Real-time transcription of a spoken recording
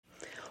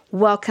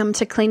Welcome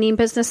to Cleaning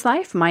Business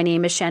Life. My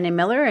name is Shannon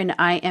Miller, and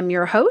I am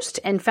your host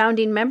and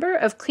founding member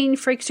of Clean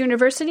Freaks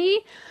University.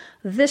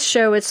 This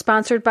show is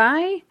sponsored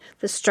by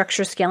the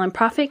Structure, Scale, and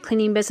Profit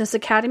Cleaning Business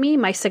Academy,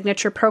 my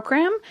signature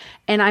program.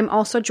 And I'm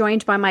also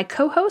joined by my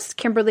co-host,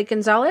 Kimberly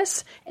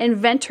Gonzalez,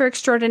 inventor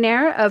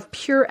extraordinaire of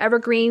pure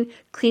evergreen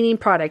cleaning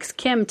products.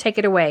 Kim, take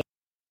it away.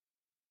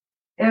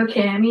 Go,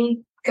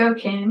 Cammy. Go,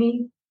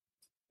 Cammy.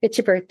 It's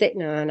your birthday.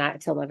 No, not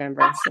until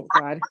November. Thank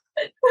God.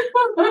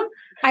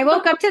 I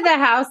woke up to the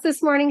house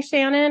this morning,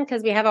 Shannon,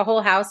 because we have a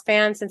whole house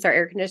fan since our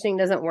air conditioning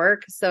doesn't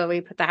work. So we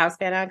put the house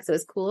fan on because it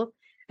was cool.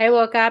 I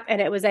woke up and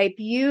it was a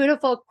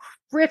beautiful,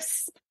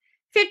 crisp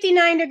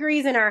 59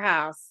 degrees in our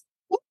house.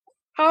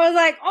 I was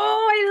like,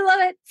 oh, I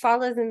love it.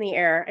 Fall is in the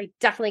air. I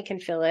definitely can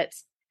feel it.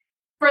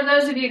 For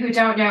those of you who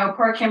don't know,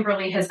 poor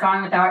Kimberly has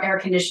gone without air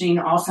conditioning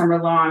all summer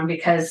long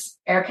because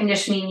air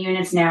conditioning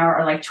units now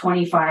are like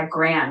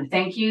 $25,000.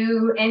 Thank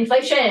you,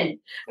 inflation.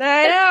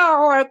 I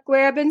know.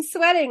 I've been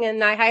sweating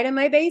and I hide in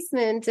my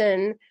basement.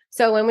 And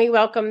so when we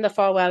welcome the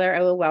fall weather, I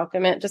will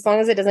welcome it, just as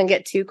long as it doesn't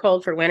get too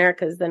cold for winter,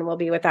 because then we'll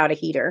be without a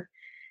heater.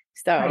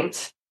 So,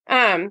 right.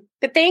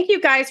 But thank you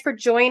guys for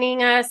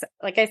joining us.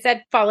 Like I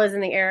said, fall is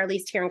in the air, at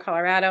least here in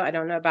Colorado. I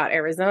don't know about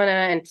Arizona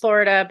and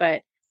Florida,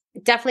 but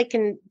definitely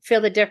can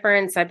feel the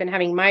difference. I've been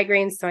having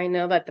migraines, so I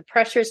know that the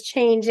pressure's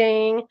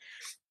changing.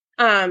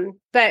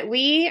 But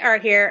we are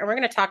here and we're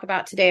going to talk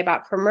about today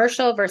about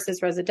commercial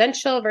versus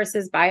residential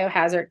versus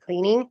biohazard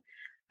cleaning.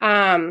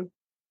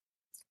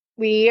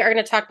 We are going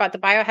to talk about the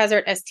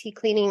biohazard ST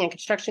cleaning and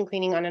construction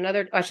cleaning on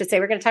another, I should say,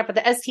 we're going to talk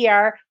about the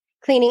STR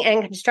cleaning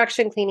and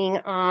construction cleaning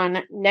on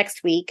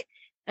next week.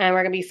 And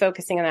we're going to be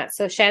focusing on that.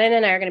 So Shannon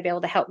and I are going to be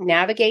able to help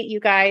navigate you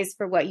guys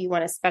for what you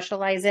want to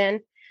specialize in.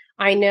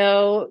 I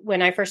know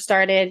when I first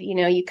started,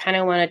 you kind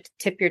of want to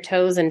tip your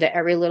toes into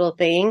every little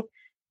thing,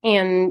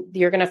 and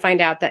you're going to find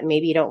out that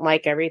maybe you don't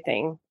like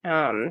everything.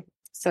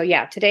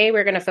 Today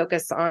we're going to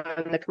focus on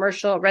the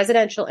commercial,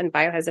 residential, and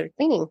biohazard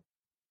cleaning.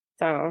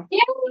 So,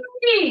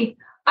 yay!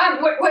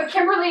 What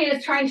Kimberly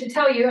is trying to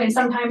tell you, and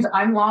sometimes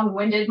I'm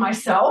long-winded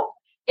myself,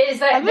 is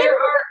that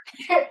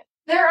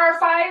there are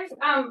five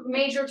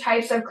major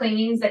types of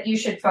cleanings that you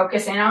should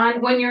focus in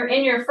on. When you're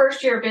in your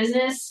first year of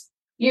business,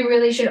 you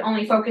really should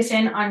only focus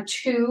in on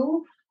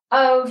two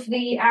of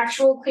the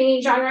actual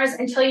cleaning genres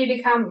until you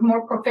become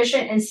more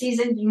proficient and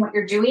seasoned in what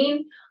you're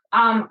doing.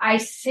 I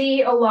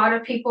see a lot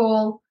of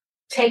people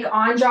take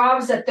on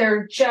jobs that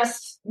they're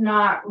just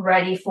not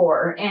ready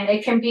for. And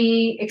it can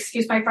be,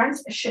 excuse my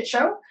friends, a shit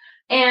show.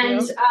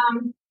 And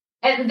then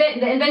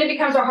it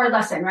becomes a hard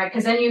lesson, right?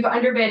 Because then you've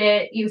underbid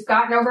it, you've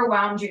gotten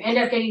overwhelmed, you end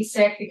up getting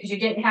sick because you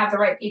didn't have the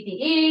right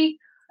PPE.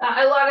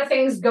 A lot of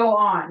things go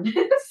on.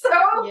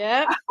 So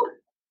yeah.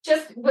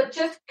 Just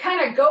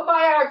kind of go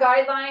by our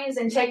guidelines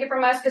and take it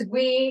from us because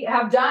we've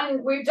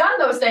done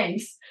those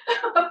things.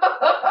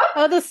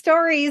 Oh, the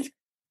stories.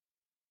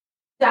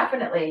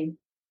 Definitely.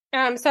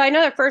 So I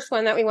know the first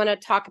one that we want to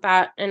talk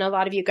about, and a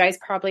lot of you guys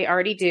probably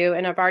already do,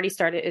 and I've already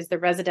started, is the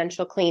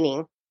residential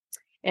cleaning.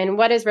 And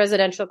what is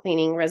residential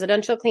cleaning?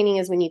 Residential cleaning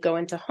is when you go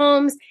into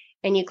homes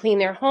and you clean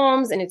their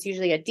homes, and it's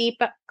usually a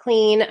deep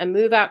clean, a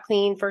move out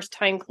clean, first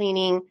time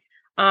cleaning.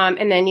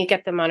 And then you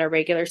get them on a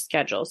regular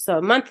schedule.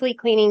 So monthly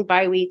cleaning,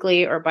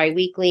 biweekly or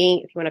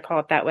biweekly, if you want to call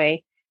it that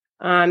way,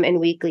 and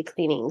weekly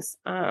cleanings.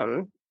 I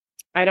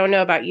don't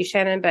know about you,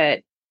 Shannon,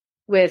 but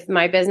with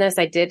my business,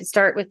 I did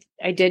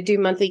do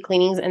monthly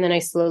cleanings, and then I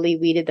slowly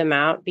weeded them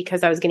out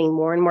because I was getting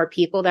more and more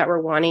people that were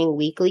wanting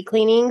weekly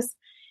cleanings,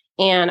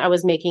 and I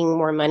was making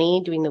more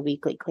money doing the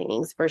weekly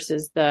cleanings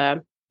versus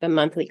the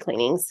monthly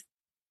cleanings.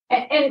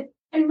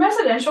 And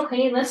residential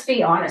cleaning, let's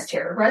be honest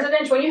here.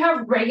 Residential, when you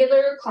have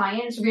regular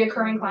clients,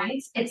 reoccurring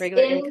clients, it's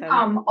regular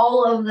income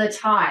all of the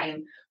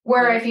time.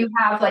 Where if you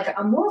have like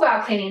a move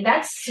out cleaning,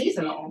 that's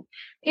seasonal.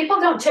 People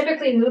don't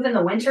typically move in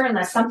the winter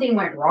unless something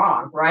went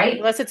wrong, right?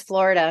 Unless it's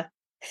Florida.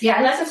 Yeah,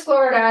 unless it's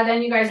Florida,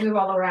 then you guys move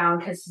all around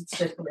because it's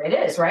just the way it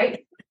is,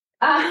 right?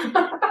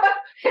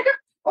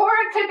 Or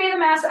it could be the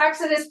mass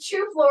exodus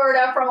to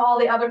Florida from all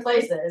the other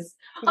places.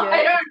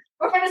 Yeah.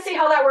 We're going to see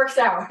how that works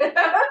out.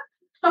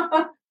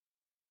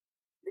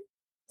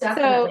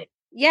 Definitely.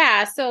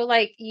 So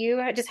like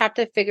you just have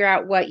to figure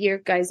out what you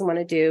guys want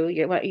to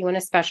do, what you want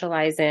to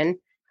specialize in.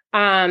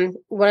 One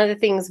of the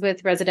things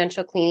with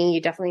residential cleaning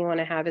you definitely want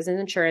to have is an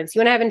insurance. You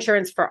want to have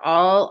insurance for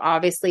all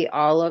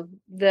of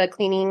the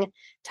cleaning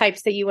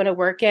types that you want to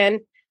work in.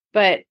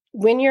 But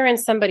when you're in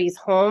somebody's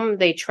home,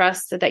 they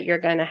trust that you're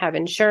going to have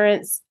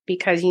insurance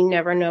because you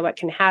never know what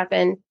can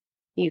happen.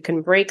 You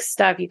can break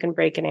stuff. You can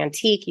break an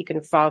antique. You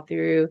can fall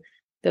through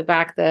the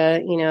back,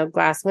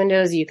 glass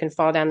windows. You can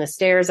fall down the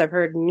stairs. I've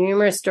heard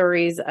numerous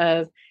stories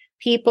of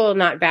people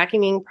not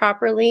vacuuming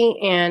properly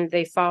and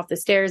they fall off the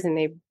stairs and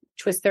they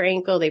twist their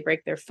ankle, they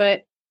break their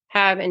foot.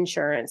 Have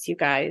insurance, you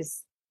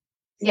guys.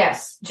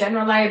 Yes,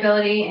 general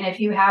liability. And if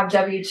you have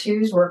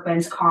W-2s,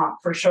 workman's comp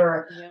for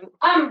sure. Yep.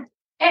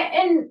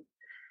 And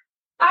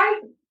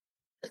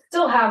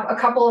still have a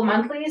couple of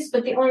monthlies,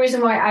 but the only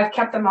reason why I've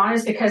kept them on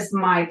is because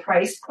my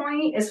price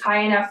point is high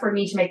enough for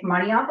me to make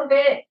money off of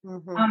it.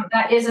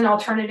 That is an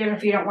alternative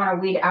if you don't want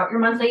to weed out your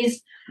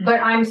monthlies,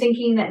 but I'm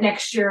thinking that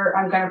next year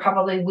I'm going to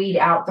probably weed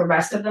out the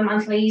rest of the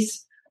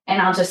monthlies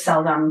and I'll just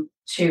sell them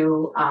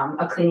to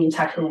a cleaning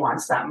tech who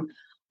wants them.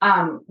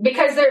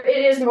 Because it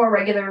is more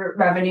regular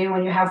revenue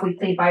when you have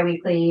weekly,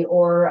 biweekly,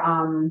 or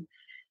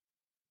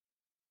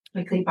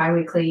weekly,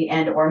 biweekly,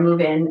 and or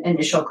move-in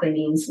initial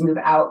cleanings,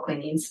 move-out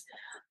cleanings.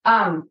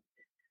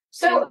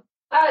 So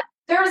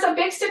there's a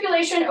big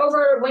stipulation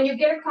over when you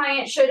get a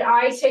client, should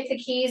I take the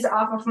keys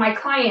off of my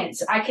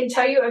clients? I can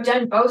tell you I've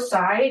done both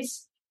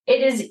sides.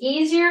 It is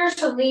easier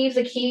to leave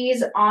the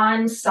keys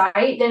on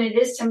site than it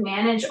is to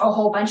manage a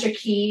whole bunch of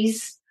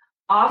keys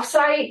off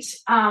site.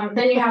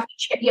 Then you have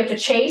to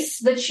chase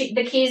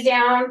the keys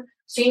down.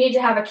 So you need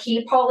to have a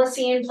key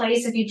policy in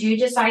place if you do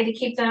decide to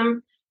keep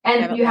them.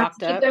 And you have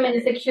to keep them in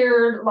a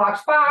secured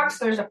locked box.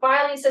 There's a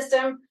filing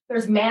system.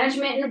 There's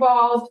management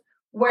involved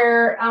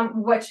where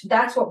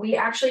that's what we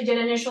actually did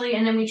initially.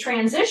 And then we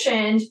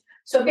transitioned.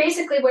 So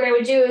basically what I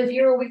would do if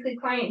you were a weekly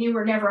client and you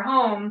were never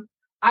home,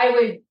 I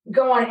would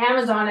go on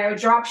Amazon. I would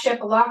drop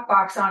ship a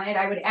lockbox on it.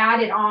 I would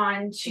add it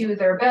on to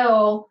their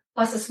bill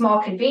plus a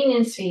small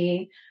convenience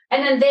fee.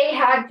 And then they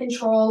had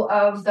control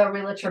of the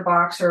realtor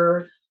box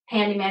or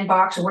handyman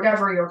box or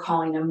whatever you're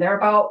calling them. They're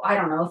about, I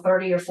don't know,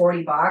 30 or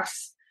 40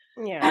 bucks.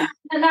 Yeah.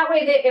 And that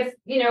way that if,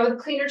 the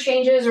cleaner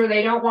changes or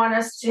they don't want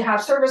us to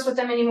have service with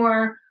them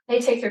anymore, they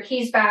take their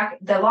keys back.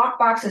 The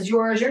lockbox is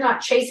yours. You're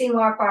not chasing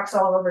lockbox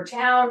all over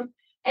town.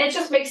 And it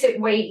just makes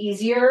it way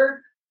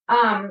easier.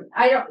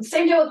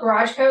 Same deal with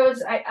garage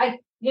codes.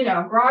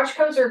 Garage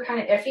codes are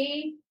kind of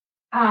iffy.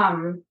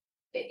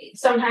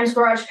 Sometimes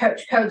garage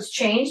codes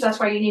change. That's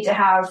why you need to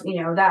have,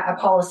 a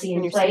policy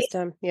in place.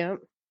 System. Yeah.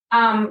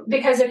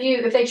 Because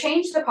if they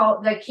change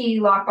the key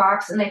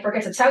lockbox and they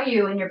forget to tell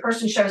you and your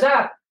person shows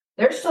up,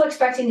 they're still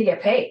expecting to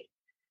get paid.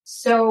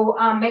 So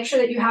make sure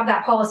that you have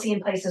that policy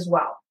in place as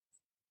well.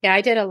 Yeah,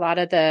 I did a lot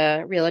of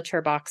the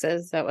realtor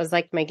boxes. That was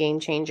like my game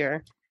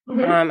changer.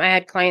 I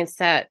had clients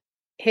that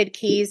hid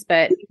keys,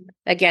 but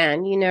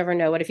again, you never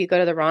know. What if you go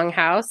to the wrong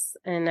house?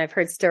 And I've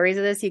heard stories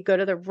of this. You go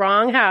to the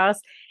wrong house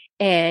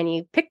and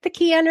you pick the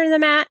key under the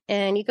mat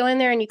and you go in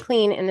there and you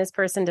clean, and this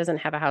person doesn't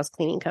have a house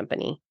cleaning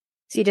company.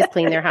 So you just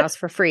clean their house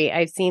for free.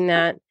 I've seen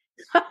that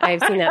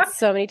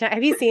so many times.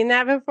 Have you seen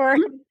that before?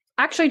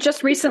 Actually,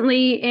 just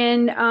recently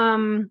in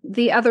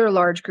the other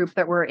large group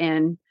that we're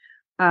in,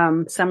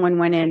 someone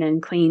went in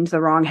and cleaned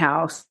the wrong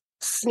house.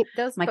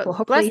 Bless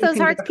those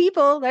hearts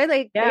people. They're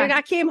like,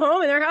 I came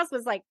home and their house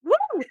was like,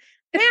 woo,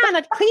 man,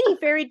 a cleaning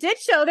fairy did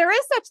show. There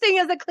is such thing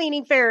as a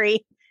cleaning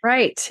fairy.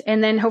 Right.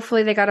 And then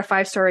hopefully they got a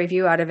 5-star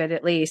review out of it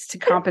at least to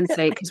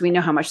compensate because we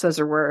know how much those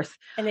are worth.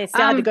 And they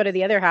still had to go to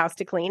the other house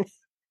to clean.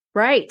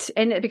 Right.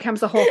 And it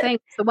becomes the whole thing.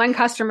 The one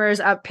customer is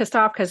pissed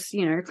off because,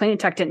 your cleaning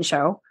tech didn't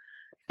show.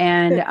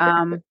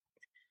 And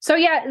so,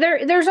 yeah,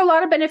 there's a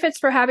lot of benefits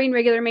for having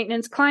regular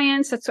maintenance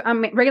clients. That's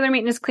regular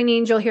maintenance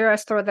cleanings. You'll hear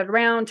us throw that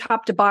around,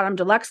 top to bottom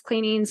deluxe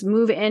cleanings,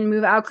 move in,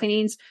 move out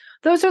cleanings.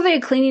 Those are the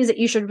cleanings that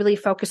you should really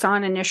focus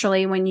on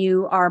initially when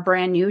you are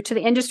brand new to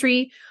the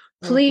industry.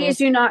 Please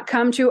do not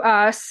come to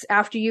us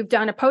after you've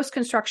done a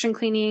post-construction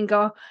cleaning and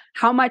go,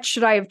 how much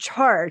should I have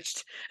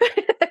charged?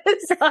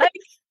 It's like,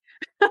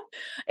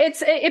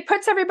 it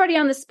puts everybody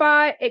on the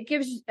spot. It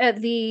gives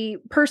the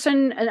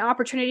person an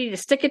opportunity to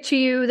stick it to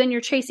you. Then you're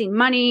chasing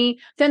money.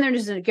 Then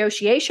there's a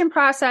negotiation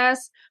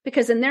process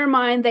because in their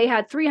mind, they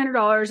had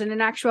 $300 and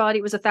in actuality,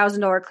 it was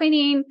 $1,000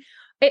 cleaning.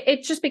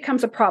 It just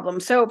becomes a problem.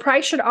 So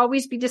price should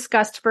always be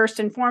discussed first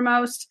and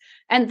foremost.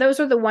 And those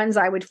are the ones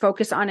I would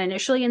focus on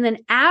initially. And then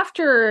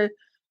after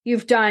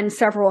you've done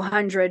several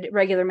hundred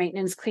regular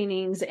maintenance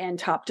cleanings and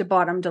top to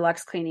bottom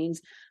deluxe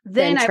cleanings,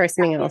 then try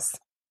something else.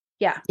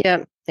 Yeah.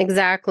 Yeah,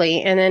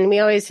 exactly. And then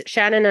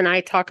Shannon and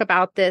I talk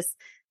about this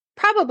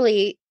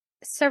probably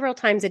several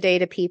times a day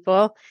to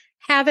people.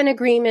 Have an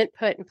agreement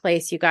put in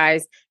place, you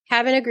guys.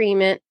 Have an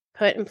agreement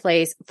put in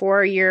place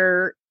for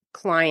your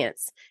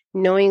clients,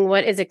 knowing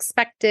what is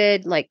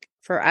expected, like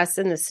for us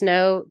in the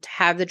snow, to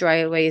have the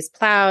driveways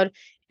plowed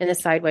and the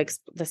sidewalks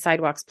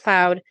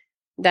plowed.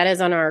 That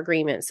is on our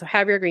agreement. So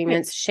have your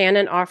agreements.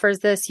 Shannon offers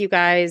this, you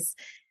guys.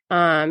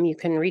 You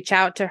can reach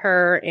out to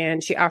her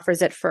and she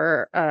offers it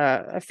for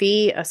a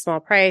fee, a small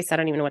price. I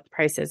don't even know what the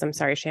price is. I'm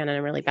sorry, Shannon.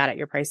 I'm really bad at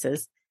your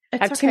prices. I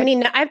have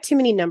too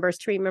many numbers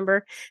to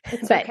remember.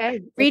 It's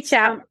okay. Reach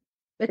out.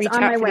 It's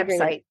on my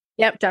website.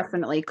 Yep,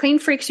 definitely. Clean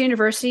Freaks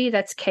University.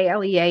 That's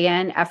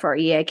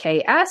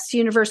KLEANFREAKS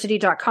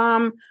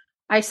university.com.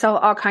 I sell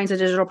all kinds of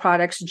digital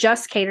products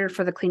just catered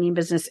for the cleaning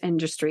business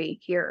industry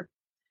here.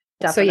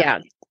 Definitely. So yeah,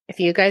 if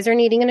you guys are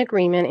needing an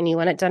agreement and you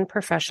want it done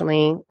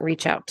professionally,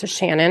 reach out to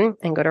Shannon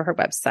and go to her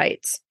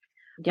website.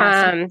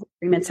 Yeah,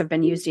 agreements have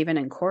been used even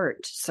in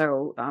court.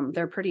 So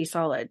they're pretty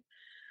solid.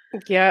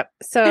 Yeah.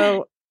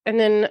 So, and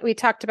then we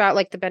talked about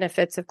like the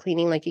benefits of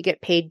cleaning, like you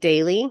get paid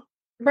daily.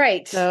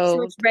 Right.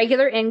 So it's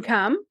regular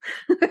income.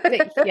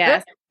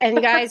 Yes.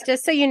 And guys,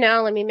 just so you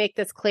know, let me make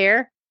this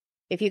clear.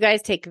 if you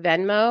guys take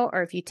Venmo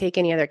or if you take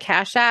any other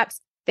cash apps,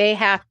 they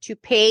have to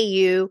pay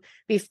you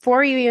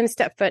before you even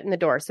step foot in the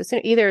door. So as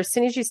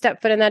soon as you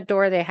step foot in that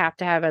door, they have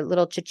to have a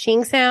little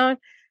cha-ching sound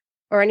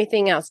or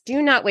anything else.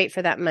 Do not wait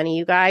for that money,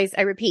 you guys.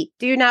 I repeat,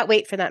 do not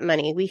wait for that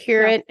money. We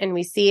hear it and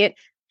we see it.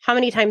 How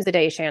many times a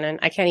day, Shannon?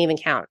 I can't even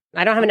count.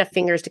 I don't have enough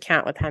fingers to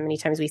count with how many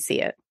times we see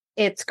it.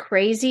 It's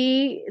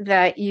crazy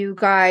that you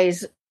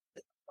guys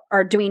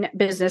are doing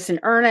business in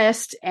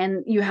earnest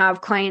and you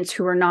have clients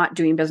who are not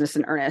doing business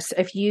in earnest.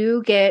 If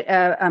you get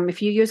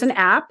if you use an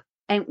app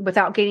and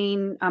without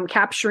getting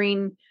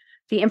capturing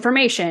the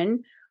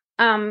information,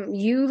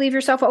 you leave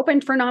yourself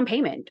open for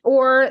non-payment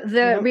or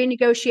the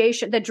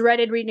renegotiation, the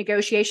dreaded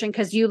renegotiation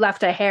because you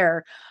left a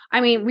hair. I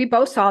mean, we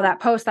both saw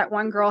that post. That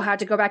one girl had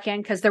to go back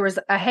in because there was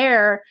a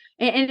hair.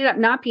 It ended up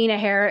not being a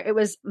hair. It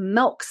was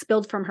milk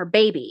spilled from her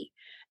baby.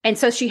 And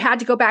so she had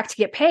to go back to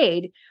get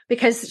paid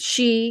because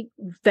she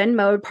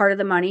Venmo'd part of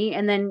the money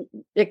and then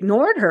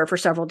ignored her for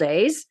several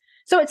days.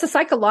 So it's a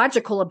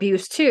psychological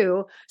abuse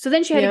too. So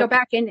then she had to go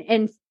back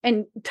and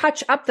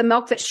touch up the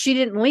milk that she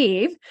didn't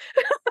leave.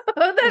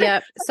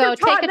 So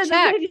take a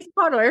check.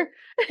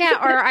 Yeah.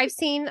 Or I've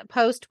seen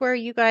posts where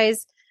you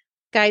guys,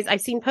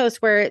 I've seen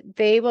posts where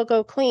they will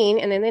go clean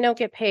and then they don't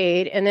get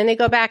paid. And then they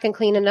go back and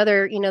clean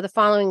another, the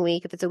following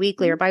week, if it's a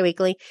weekly or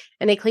biweekly,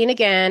 and they clean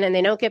again and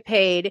they don't get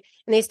paid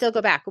and they still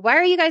go back. Why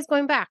are you guys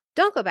going back?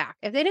 Don't go back.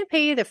 If they didn't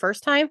pay you the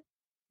first time,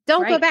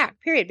 don't go back,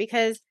 period.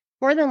 Because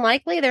more than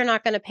likely they're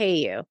not going to pay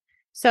you.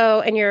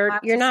 So, and you're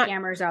not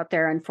scammers out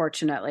there,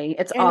 unfortunately.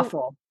 It's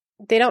awful.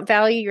 They don't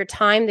value your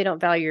time. They don't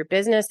value your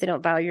business. They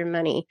don't value your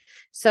money.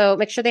 So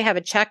make sure they have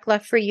a check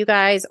left for you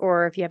guys,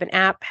 or if you have an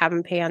app, have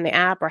them pay on the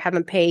app or have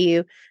them pay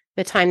you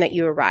the time that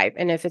you arrive.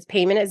 And if its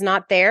payment is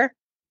not there,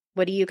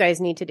 what do you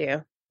guys need to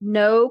do?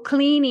 No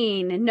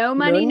cleaning, no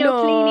money,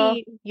 no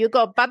cleaning. You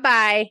go,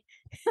 bye-bye.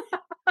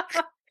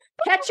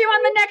 Catch you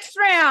on the next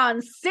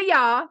round. See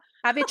ya.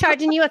 I'll be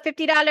charging you a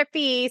 $50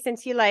 fee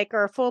since you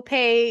or full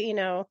pay,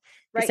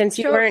 since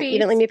you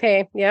didn't let me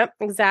pay. Yep,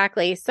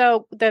 exactly.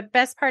 So the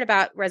best part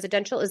about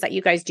residential is that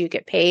you guys do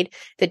get paid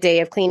the day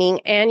of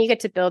cleaning and you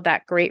get to build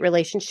that great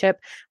relationship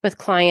with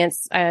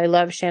clients. I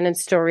love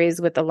Shannon's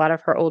stories with a lot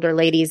of her older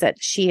ladies that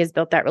she has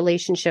built that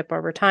relationship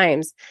over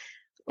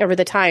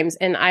the times.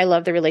 And I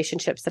love the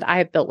relationships that I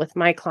have built with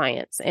my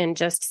clients and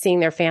just seeing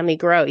their family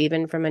grow,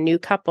 even from a new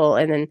couple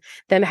and then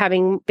them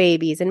having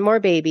babies and more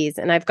babies.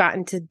 And I've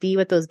gotten to be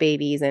with those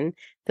babies and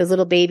those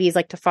little babies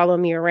like to follow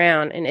me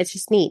around. And it's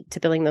just neat to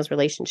building those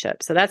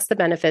relationships. So that's the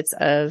benefits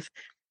of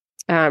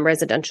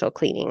residential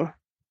cleaning.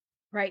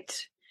 Right.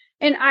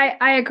 And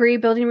I agree.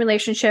 Building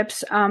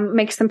relationships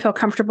makes them feel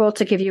comfortable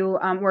to give you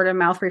word of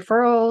mouth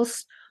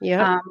referrals.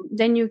 Yeah.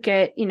 Then you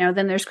get,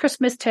 then there's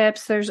Christmas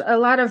tips. There's a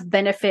lot of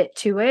benefit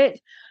to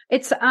it.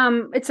 It's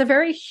a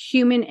very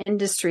human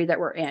industry that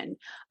we're in.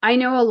 I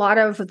know a lot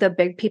of the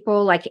big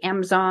people like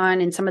Amazon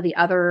and some of the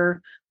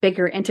other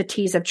bigger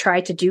entities have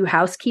tried to do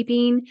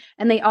housekeeping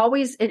and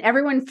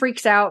everyone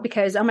freaks out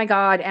because, oh my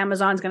God,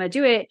 Amazon's going to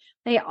do it.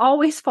 They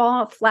always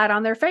fall flat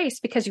on their face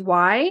because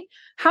why?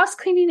 House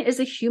cleaning is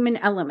a human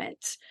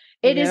element.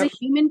 It is a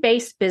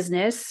human-based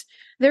business.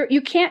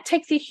 You can't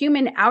take the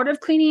human out of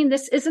cleaning.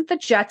 This isn't the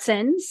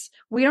Jetsons.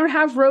 We don't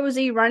have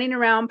Rosie running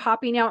around,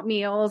 popping out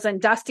meals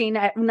and dusting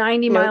at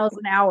 90 miles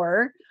an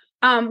hour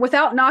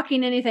without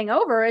knocking anything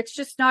over. It's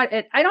just not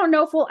it. I don't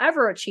know if we'll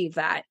ever achieve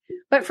that.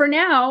 But for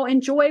now,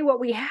 enjoy what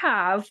we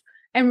have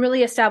and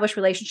really establish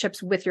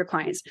relationships with your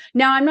clients.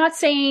 Now, I'm not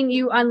saying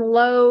you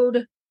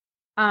unload.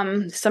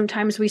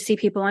 Sometimes we see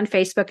people on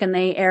Facebook and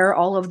they air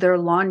all of their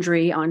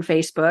laundry on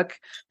Facebook.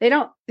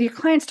 Your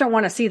clients don't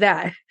want to see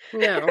that.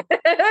 No.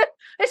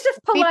 It's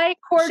just polite,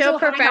 cordial, show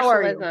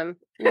professionalism.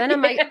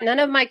 None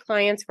of my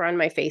clients were on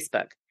my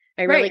Facebook.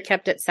 I really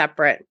kept it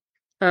separate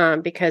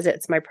because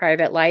it's my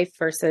private life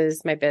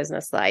versus my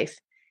business life.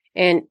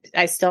 And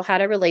I still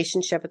had a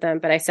relationship with them,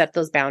 but I set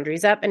those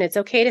boundaries up. And it's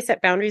okay to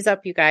set boundaries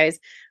up, you guys,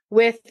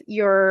 with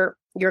your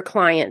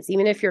clients.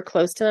 Even if you're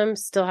close to them,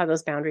 still have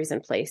those boundaries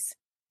in place.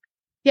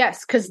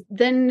 Yes, because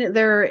then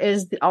there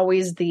is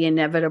always the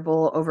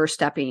inevitable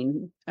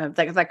overstepping of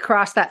like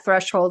cross that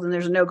threshold and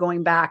there's no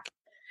going back.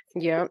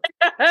 Yeah.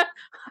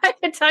 I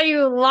can tell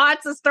you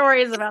lots of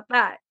stories about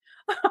that.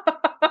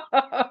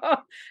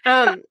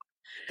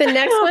 The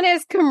next one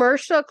is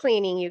commercial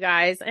cleaning, you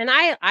guys. And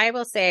I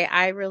will say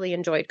I really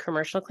enjoyed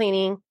commercial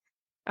cleaning.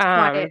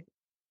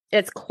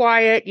 It's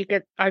quiet.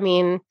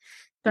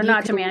 They're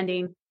not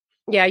demanding.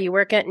 Yeah, you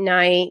work at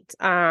night.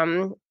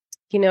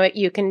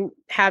 You can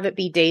have it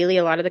be daily.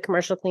 A lot of the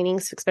commercial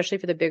cleanings, especially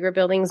for the bigger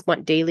buildings,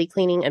 want daily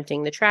cleaning,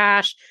 emptying the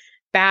trash,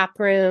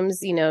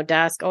 bathrooms,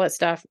 desk, all that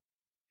stuff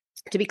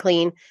to be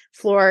clean,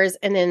 floors.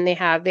 And then they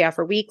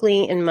offer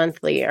weekly and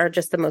monthly are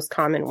just the most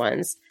common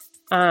ones.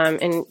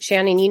 And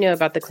Shannon, you know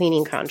about the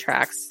cleaning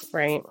contracts,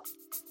 right?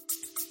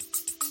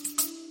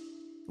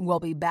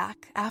 We'll be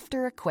back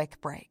after a quick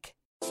break.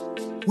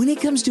 When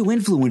it comes to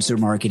influencer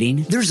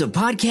marketing, there's a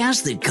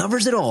podcast that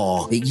covers it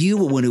all that you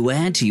will want to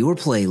add to your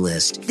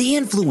playlist. The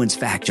Influence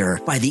Factor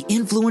by the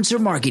Influencer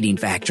Marketing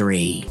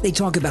Factory. They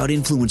talk about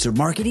influencer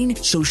marketing,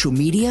 social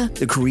media,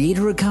 the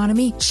creator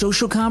economy,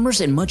 social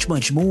commerce, and much,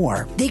 much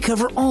more. They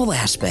cover all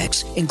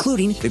aspects,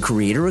 including the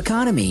creator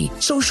economy,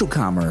 social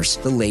commerce,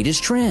 the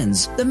latest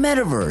trends, the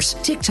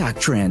metaverse, TikTok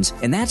trends,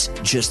 and that's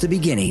just the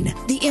beginning.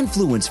 The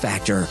Influence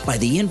Factor by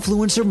the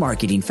Influencer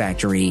Marketing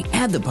Factory.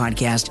 Add the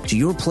podcast to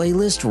your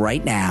playlist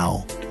right now.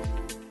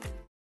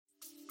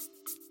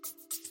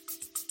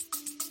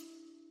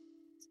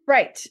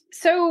 Right.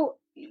 So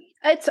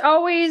it's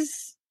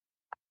always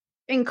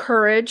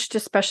encouraged,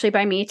 especially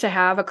by me, to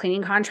have a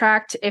cleaning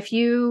contract. If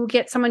you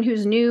get someone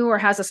who's new or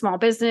has a small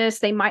business,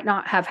 they might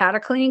not have had a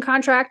cleaning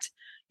contract.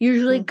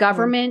 Usually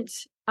government,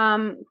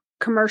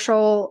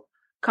 commercial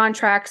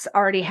contracts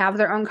already have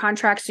their own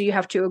contracts, so you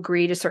have to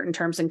agree to certain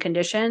terms and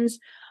conditions.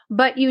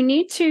 But you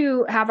need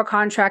to have a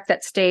contract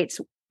that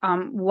states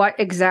what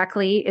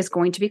exactly is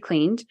going to be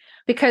cleaned,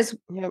 because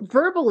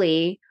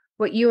verbally,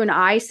 what you and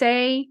I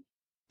say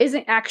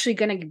isn't actually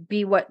going to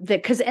be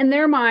because in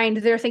their mind,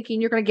 they're thinking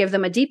you're going to give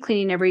them a deep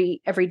cleaning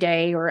every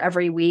day or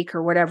every week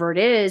or whatever it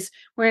is,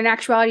 where in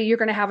actuality, you're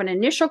going to have an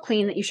initial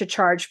clean that you should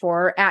charge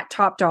for at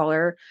top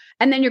dollar.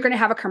 And then you're going to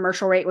have a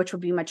commercial rate, which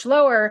would be much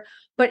lower.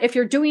 But if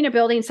you're doing a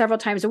building several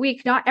times a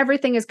week, not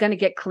everything is going to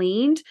get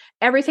cleaned.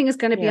 Everything is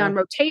going to be on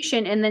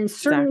rotation. And then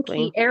certain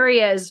key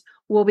areas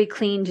will be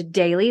cleaned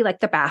daily, like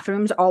the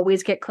bathrooms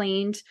always get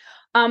cleaned.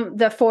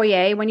 The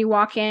foyer, when you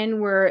walk in,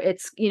 where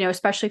it's,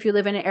 especially if you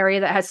live in an area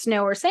that has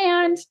snow or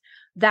sand,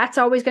 that's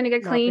always going to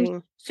get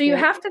cleaned. So you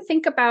have to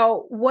think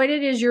about what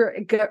it is you're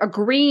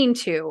agreeing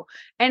to.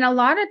 And a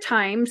lot of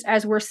times,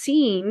 as we're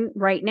seeing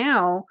right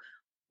now,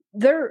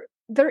 there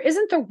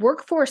isn't the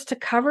workforce to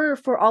cover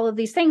for all of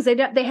these things.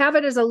 They have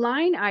it as a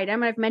line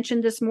item. I've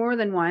mentioned this more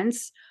than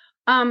once.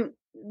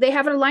 They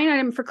have a line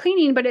item for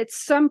cleaning, but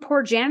it's some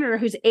poor janitor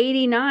who's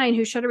 89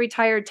 who should have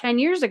retired 10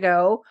 years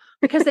ago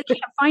because they can't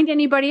find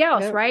anybody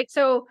else, right?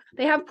 So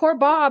they have poor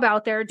Bob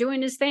out there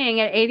doing his thing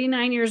at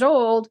 89 years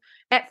old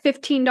at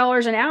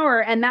 $15 an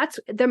hour. And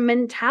that's the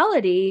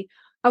mentality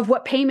of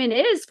what payment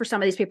is for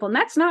some of these people. And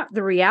that's not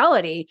the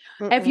reality.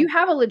 If you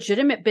have a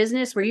legitimate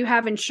business where you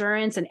have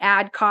insurance and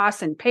ad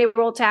costs and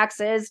payroll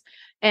taxes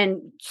and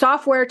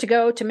software to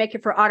go to make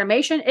it for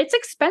automation, it's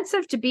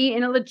expensive to be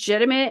in a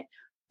legitimate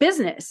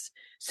business.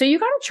 So you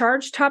got to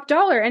charge top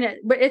dollar.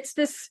 But it's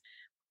this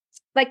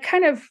like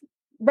kind of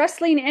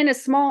wrestling in a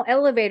small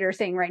elevator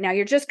thing right now.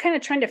 You're just kind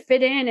of trying to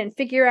fit in and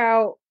figure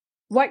out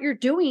what you're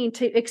doing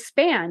to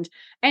expand.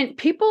 And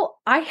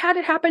I had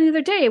it happen the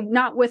other day,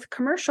 not with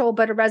commercial,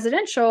 but a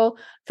residential,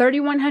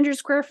 3,100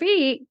 square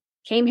feet,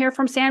 came here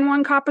from San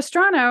Juan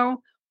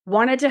Capistrano,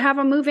 wanted to have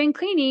a move-in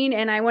cleaning.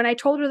 And when I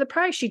told her the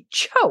price, she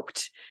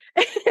choked.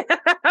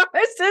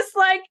 It's just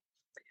like,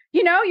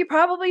 you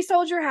probably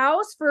sold your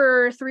house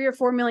for $3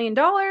 or $4 million,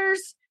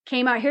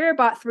 came out here,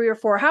 bought 3 or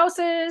 4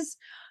 houses.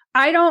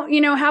 I don't,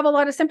 have a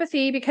lot of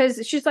sympathy,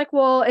 because she's like,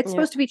 well, it's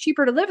supposed to be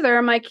cheaper to live there.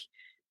 I'm like,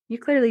 you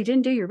clearly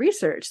didn't do your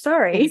research.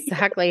 Sorry.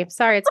 Exactly.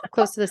 Sorry. It's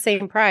close to the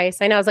same price.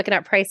 I know I was looking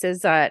at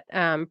prices at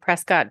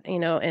Prescott,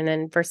 and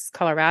then versus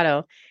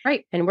Colorado.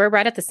 Right. And we're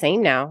right at the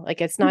same now.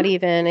 Like it's not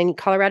even, and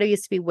Colorado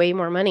used to be way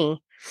more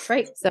money.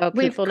 Right. So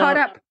we've caught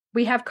up.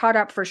 We have caught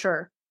up for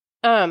sure.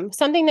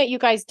 Something that you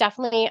guys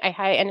definitely,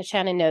 and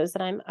Shannon knows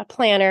that I'm a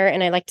planner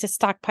and I like to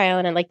stockpile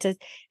and I like to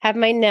have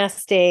my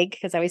nest egg,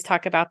 because I always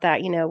talk about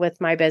that, with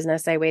my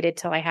business. I waited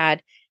till I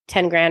had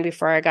 10 grand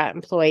before I got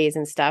employees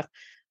and stuff.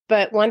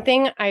 But one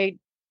thing I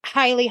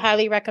highly,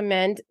 highly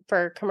recommend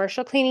for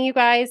commercial cleaning, you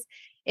guys,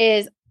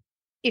 is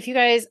if you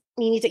guys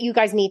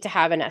need to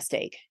have a nest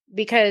egg,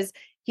 because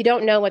you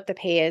don't know what the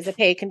pay is. The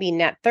pay can be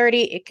net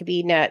 30, it could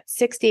be net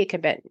 60, it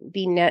could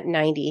be net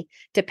 90,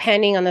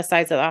 depending on the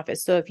size of the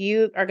office. So if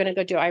you are going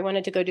to I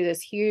wanted to go do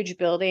this huge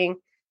building.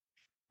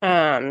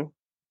 I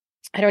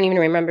don't even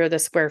remember the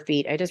square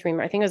feet. I just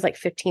remember, I think it was like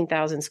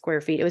 15,000 square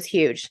feet. It was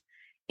huge.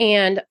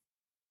 And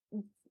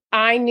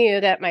I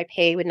knew that my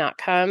pay would not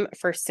come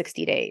for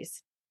 60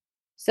 days.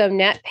 So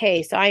net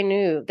pay. So I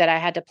knew that I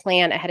had to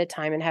plan ahead of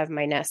time and have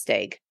my nest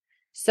egg.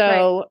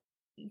 So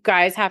you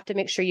guys have to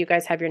make sure you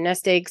guys have your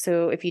nest egg.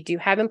 So if you do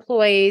have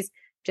employees,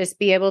 just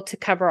be able to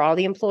cover all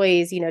the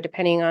employees,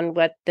 depending on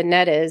what the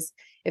net is.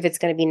 If it's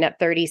going to be net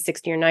 30,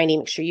 60, or 90,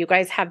 make sure you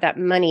guys have that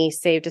money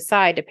saved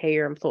aside to pay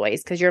your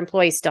employees, because your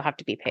employees still have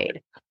to be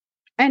paid.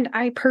 And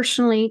I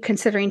personally,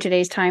 considering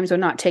today's times, would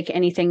not take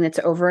anything that's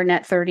over a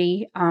net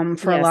 30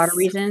 for a lot of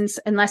reasons,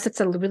 unless it's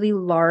a really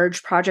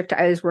large project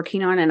I was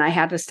working on and I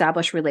had an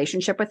established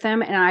relationship with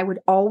them. And I would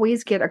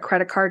always get a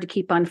credit card to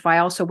keep on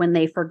file. So when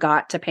they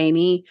forgot to pay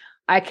me,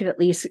 I could at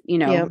least,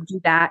 do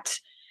that,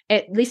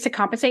 at least to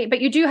compensate.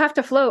 But you do have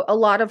to float a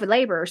lot of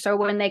labor. So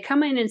when they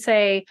come in and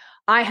say,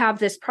 I have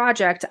this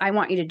project, I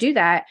want you to do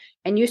that,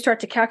 and you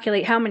start to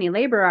calculate how many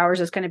labor hours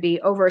is going to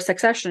be over a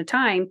succession of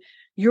time,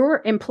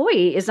 your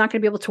employee is not going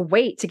to be able to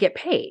wait to get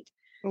paid.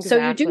 Exactly.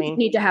 So you do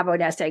need to have a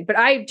nest egg. But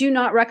I do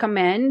not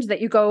recommend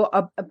that you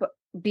go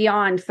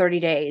beyond 30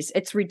 days.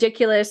 It's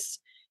ridiculous.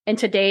 in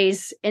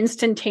today's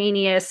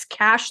instantaneous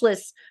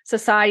cashless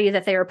society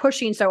that they are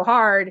pushing so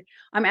hard,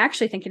 I'm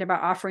actually thinking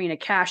about offering a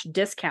cash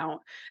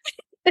discount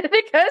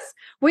because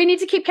we need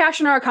to keep cash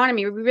in our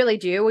economy. We really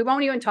do. We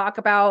won't even talk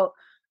about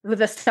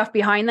the stuff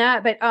behind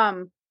that, but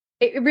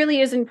it really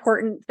is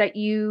important that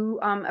you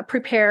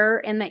prepare,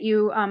 and that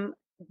you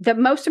the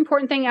most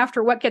important thing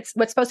after what's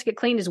supposed to get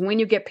cleaned is when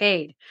you get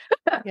paid.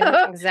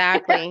 Yeah,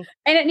 exactly.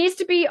 And it needs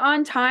to be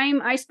on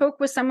time. I spoke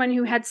with someone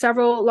who had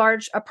several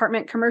large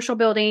apartment commercial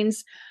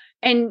buildings,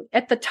 and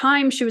at the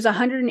time she was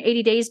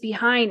 180 days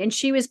behind, and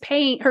she was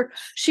paying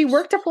she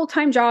worked a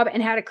full-time job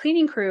and had a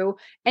cleaning crew,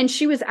 and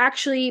she was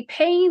actually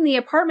paying the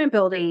apartment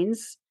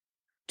buildings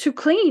to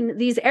clean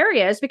these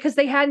areas because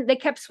they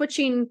kept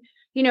switching,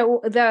 they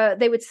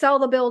would sell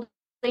the building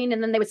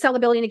and then they would sell the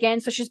building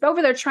again. So she's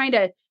over there trying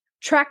to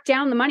track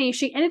down the money.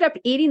 She ended up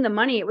eating the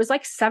money. It was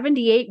like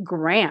 78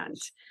 grand.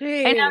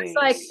 Jeez. And I was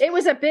like, it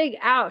was a big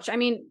ouch. I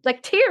mean,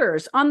 like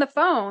tears on the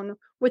phone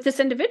with this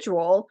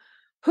individual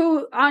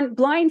who on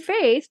blind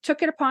faith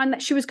took it upon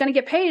that she was going to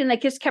get paid. And they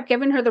just kept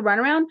giving her the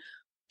runaround.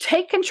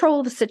 Take control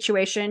of the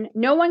situation.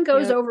 No one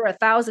goes over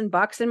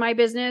 $1,000 in my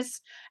business.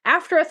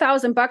 After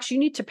 $1,000, you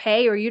need to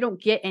pay or you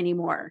don't get any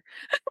more.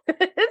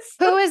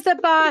 Who is the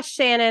boss,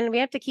 Shannon? We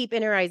have to keep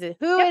interizing.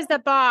 Who is the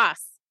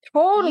boss?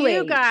 Totally.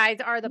 You guys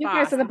are the boss.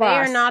 Guys are the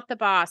boss. They are not the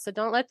boss. So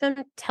don't let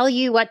them tell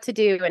you what to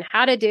do and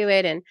how to do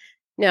it. And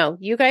no,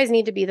 you guys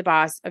need to be the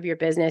boss of your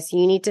business.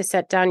 You need to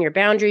set down your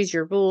boundaries,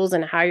 your rules,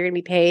 and how you're going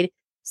to be paid.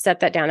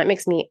 Set that down. That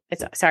makes me,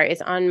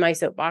 it's on my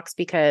soapbox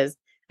because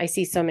I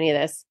see so many of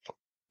this.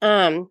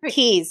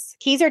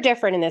 Keys are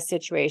different in this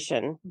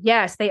situation.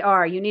 Yes, they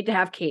are. You need to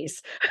have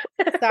keys.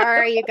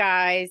 Sorry, you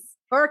guys.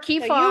 Or a key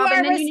fob. You are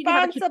and then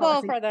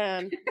responsible for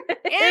them.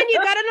 And you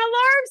got an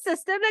alarm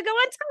system to go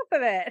on top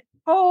of it.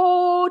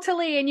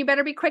 Totally. And you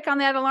better be quick on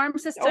that alarm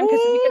system because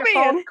if you get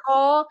a phone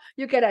call,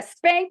 you get a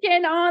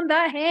spanking on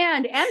the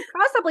hand and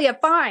possibly a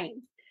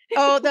fine.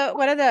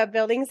 One of the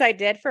buildings I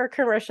did for a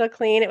commercial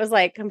clean, it was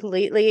like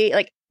completely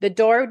like the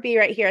door would be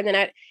right here. And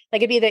then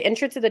it'd be the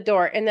entrance of the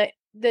door. And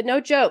the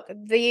no joke,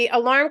 the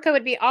alarm code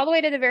would be all the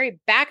way to the very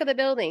back of the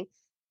building.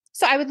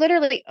 So I would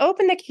literally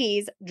open the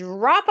keys,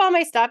 drop all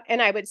my stuff,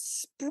 and I would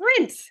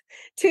sprint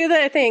to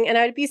the thing. And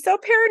I'd be so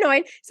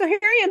paranoid. So here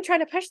I am trying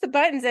to push the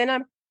buttons and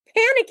I'm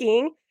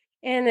panicking.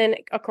 And then,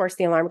 of course,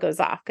 the alarm goes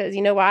off because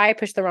you know why? I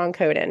pushed the wrong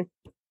code in.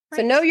 Right.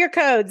 So know your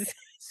codes.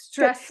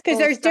 Stressful. Because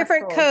there's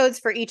different codes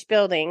for each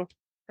building.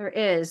 There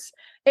is.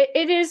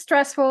 It is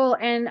stressful,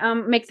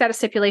 and make that a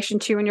stipulation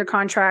too in your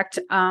contract,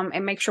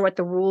 and make sure what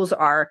the rules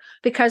are.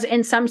 Because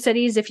in some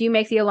cities, if you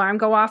make the alarm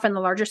go off in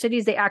the larger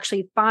cities, they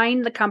actually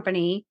fine the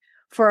company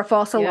for a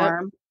false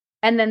alarm,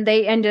 and then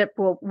they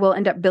will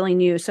end up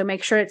billing you. So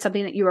make sure it's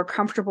something that you are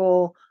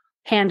comfortable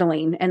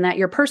handling, and that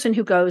your person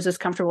who goes is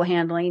comfortable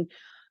handling.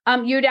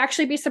 You'd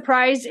actually be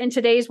surprised in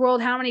today's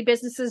world how many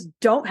businesses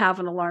don't have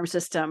an alarm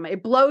system.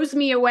 It blows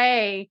me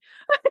away.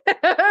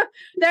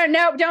 There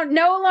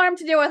no alarm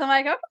to deal with. I'm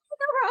like, oh,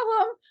 no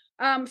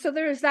problem. So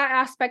there's that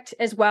aspect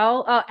as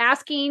well.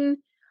 Asking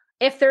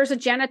if there's a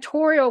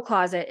janitorial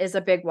closet is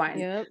a big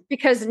one,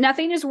 because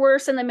nothing is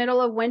worse in the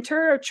middle of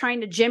winter of trying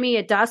to jimmy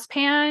a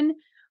dustpan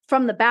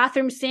from the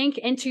bathroom sink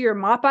into your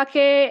mop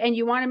bucket, and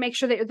you want to make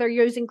sure that they're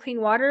using clean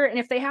water. And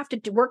if they have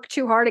to work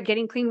too hard at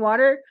getting clean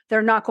water,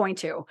 they're not going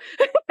to.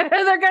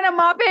 They're going to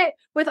mop it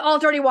with all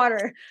dirty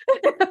water.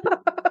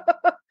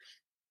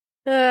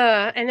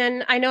 And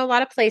then I know a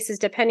lot of places,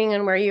 depending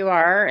on where you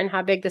are and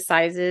how big the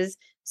size is,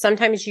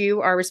 sometimes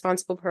you are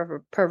responsible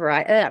for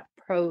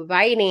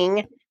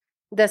providing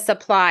the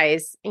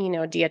supplies. Do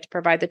you have to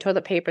provide the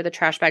toilet paper, the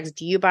trash bags?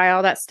 Do you buy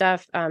all that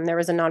stuff? There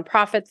was a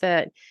nonprofit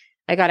that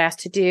I got asked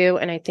to do.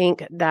 And I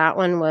think that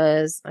one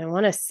was, I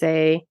want to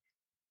say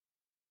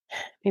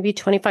maybe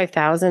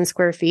 25,000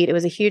 square feet. It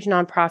was a huge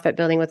nonprofit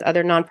building with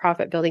other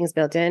nonprofit buildings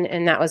built in.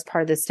 And that was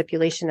part of the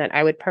stipulation that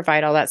I would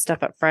provide all that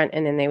stuff up front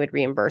and then they would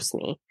reimburse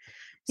me.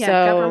 Yeah,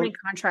 so government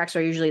contracts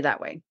are usually that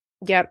way.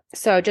 Yep.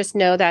 So just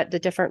know that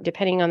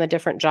depending on the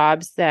different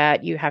jobs,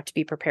 that you have to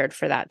be prepared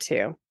for that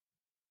too.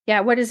 Yeah.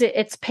 What is it?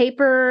 It's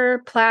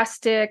paper,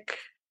 plastic,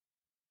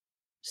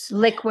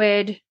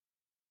 liquid.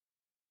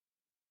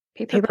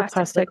 Paper,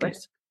 plastic,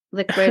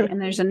 liquid.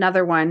 And there's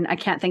another one. I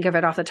can't think of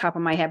it off the top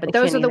of my head, but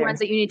those are the ones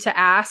that you need to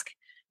ask.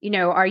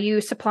 Are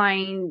you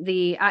supplying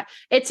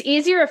it's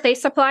easier if they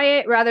supply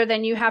it rather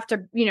than you have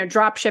to,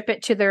 drop ship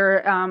it to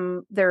their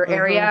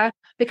area,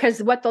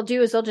 because what they'll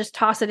do is they'll just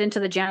toss it into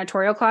the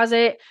janitorial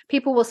closet.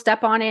 People will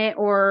step on it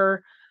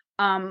or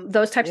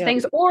those types of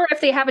things. Or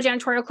if they have a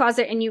janitorial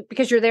closet and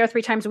because you're there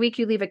 3 times a week,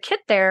 you leave a kit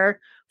there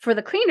for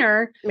the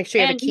cleaner. Make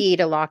sure you have a key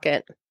to lock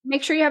it.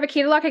 Make sure you have a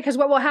key to lock it, because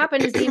what will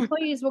happen is the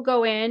employees will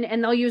go in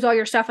and they'll use all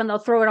your stuff and they'll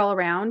throw it all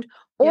around.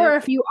 Or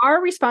if you are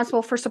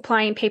responsible for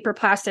supplying paper,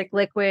 plastic,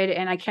 liquid,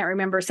 and I can't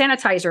remember,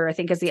 sanitizer, I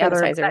think is the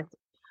other.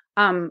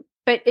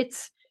 But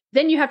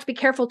then you have to be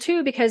careful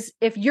too, because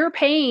if you're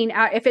paying,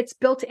 if it's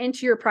built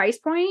into your price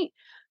point,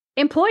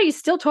 employees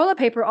steal toilet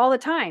paper all the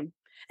time.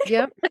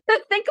 Yep.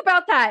 Think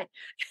about that.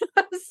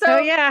 So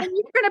yeah. and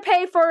you're going to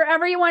pay for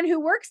everyone who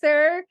works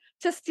there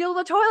to steal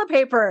the toilet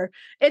paper.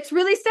 It's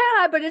really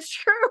sad, but it's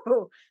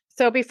true.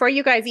 So before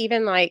you guys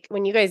even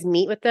when you guys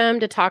meet with them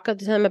to talk to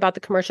them about the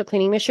commercial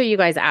cleaning, make sure you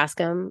guys ask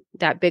them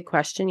that big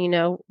question,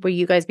 will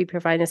you guys be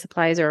providing the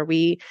supplies, or are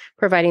we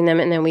providing them?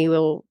 And then we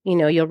will,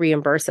 you'll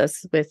reimburse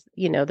us with,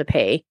 the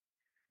pay.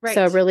 Right.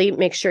 So really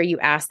make sure you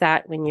ask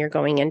that when you're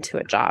going into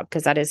a job,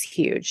 because that is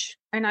huge.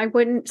 And I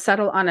wouldn't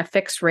settle on a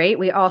fixed rate.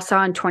 We all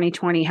saw in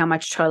 2020 how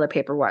much toilet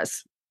paper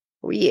was.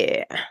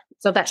 Yeah.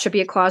 So that should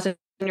be a clause in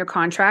your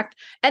contract.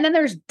 And then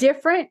there's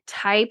different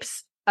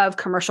types of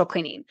commercial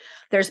cleaning.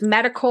 There's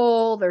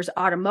medical, there's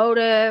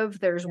automotive,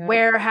 there's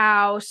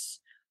warehouse,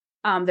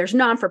 there's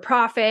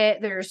non-for-profit,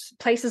 there's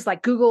places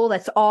like Google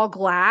that's all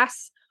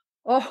glass.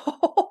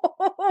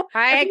 Oh,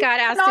 I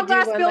got asked to do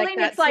one building,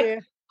 like that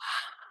too.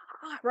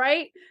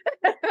 Right?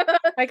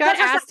 I got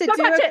asked to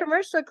do a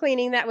commercial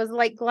cleaning that was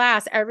like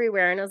glass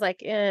everywhere. And I was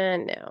like,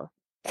 no.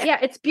 Yeah,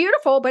 it's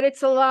beautiful, but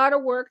it's a lot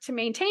of work to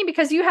maintain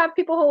because you have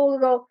people who will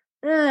go,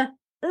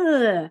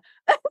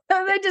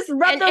 they just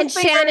rub those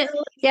fingers.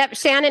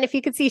 Shannon, if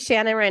you could see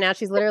Shannon right now,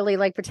 she's literally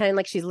pretending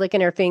like she's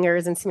licking her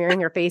fingers and smearing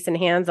her face and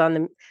hands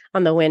on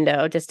the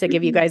window, just to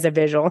give you guys a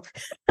visual.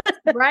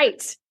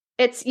 Right.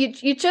 It's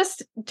you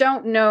just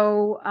don't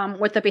know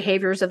what the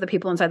behaviors of the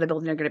people inside the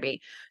building are going to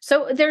be.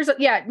 So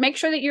make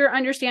sure that you're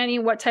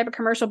understanding what type of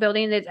commercial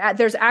building that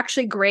there's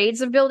actually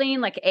grades of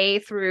building, like A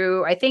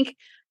through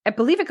I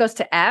believe it goes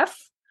to F.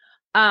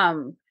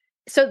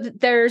 So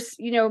there's,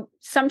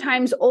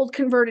 sometimes old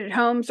converted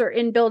homes are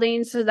in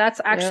buildings. So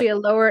that's actually a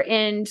lower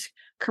end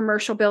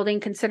commercial building,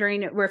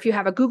 considering where if you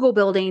have a Google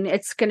building,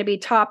 it's going to be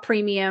top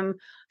premium,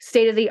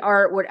 state of the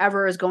art,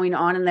 whatever is going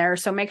on in there.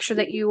 So make sure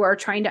that you are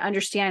trying to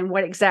understand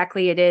what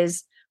exactly it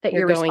is that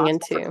you're going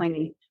into for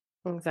cleaning.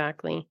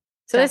 Exactly.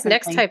 So This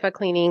next type of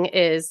cleaning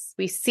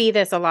we see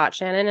this a lot.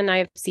 Shannon and I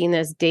have seen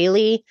this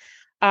daily.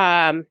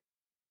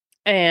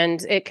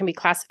 And it can be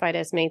classified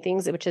as many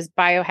things, which is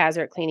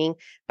biohazard cleaning.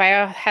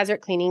 Biohazard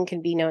cleaning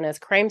can be known as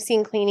crime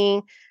scene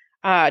cleaning,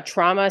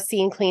 trauma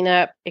scene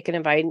cleanup. It can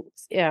invite,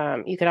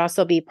 you could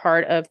also be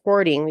part of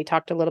hoarding. We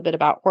talked a little bit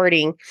about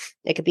hoarding.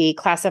 It could be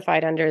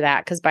classified under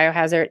that because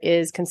biohazard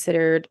is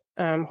considered,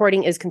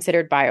 hoarding is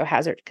considered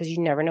biohazard because you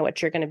never know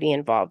what you're going to be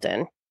involved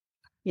in.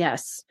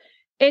 Yes.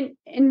 And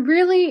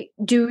really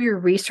do your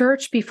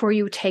research before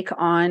you take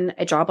on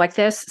a job like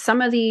this.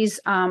 Some of these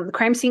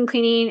crime scene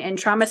cleaning and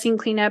trauma scene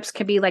cleanups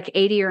can be like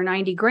 80 or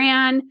 90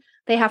 grand.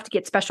 They have to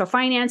get special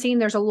financing.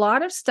 There's a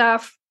lot of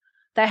stuff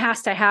that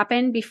has to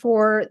happen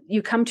before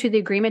you come to the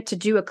agreement to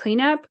do a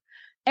cleanup.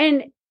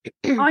 And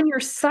on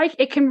your psyche,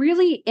 it can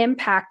really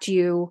impact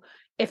you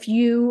if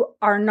you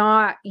are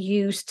not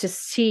used to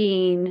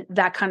seeing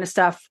that kind of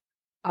stuff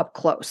up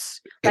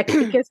close. It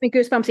gives me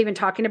goosebumps even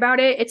talking about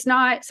it. It's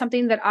not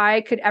something that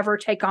I could ever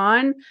take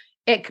on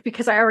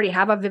because I already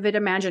have a vivid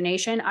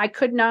imagination.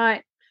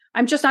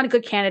 I'm just not a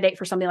good candidate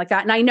for something like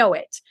that. And I know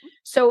it.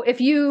 So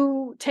if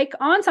you take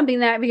on something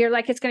that you're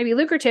like, it's going to be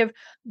lucrative,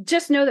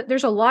 just know that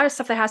there's a lot of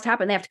stuff that has to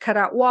happen. They have to cut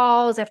out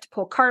walls. They have to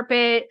pull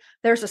carpet.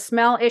 There's a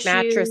smell issue.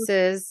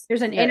 Mattresses.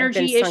 There's an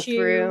energy issue.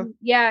 Through.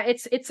 Yeah.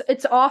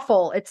 It's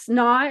awful. It's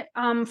not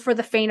for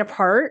the faint of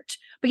heart,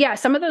 but yeah,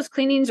 some of those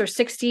cleanings are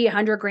 60,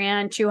 100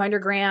 grand, 200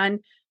 grand,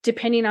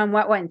 depending on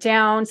what went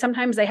down.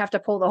 Sometimes they have to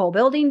pull the whole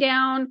building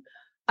down.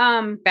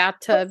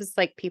 Bathtubs,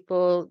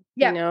 people,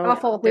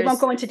 awful. We won't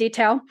go into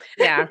detail.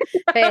 Yeah.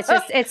 But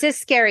it's just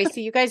scary. So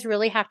you guys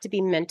really have to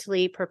be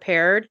mentally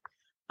prepared,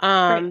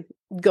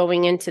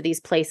 going into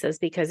these places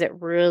because it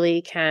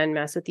really can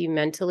mess with you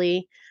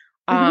mentally.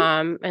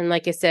 And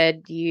like I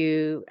said,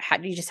 you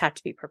just have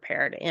to be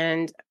prepared.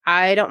 And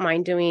I don't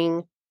mind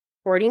doing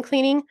hoarding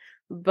cleaning,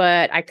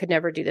 but I could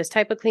never do this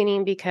type of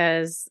cleaning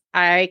because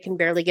I can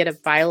barely get a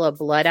vial of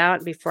blood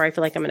out before I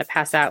feel like I'm going to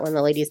pass out when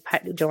the lady's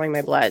drawing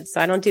my blood.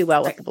 So I don't do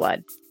well with the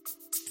blood.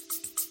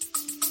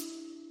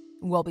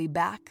 We'll be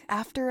back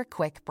after a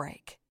quick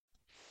break.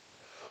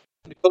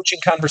 Coaching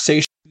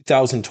Conversation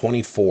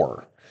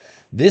 2024.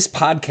 This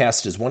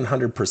podcast is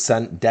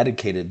 100%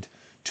 dedicated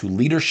to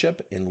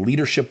leadership and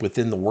leadership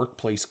within the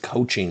workplace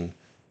coaching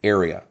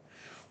area.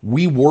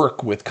 We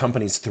work with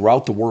companies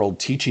throughout the world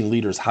teaching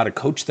leaders how to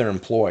coach their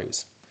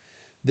employees.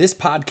 This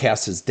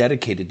podcast is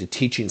dedicated to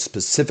teaching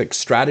specific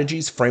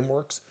strategies,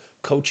 frameworks,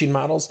 coaching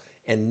models,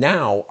 and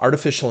now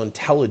artificial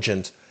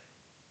intelligence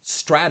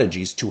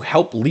strategies to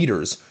help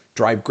leaders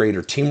drive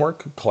greater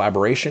teamwork,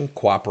 collaboration,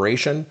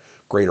 cooperation,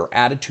 greater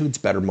attitudes,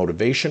 better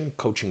motivation,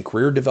 coaching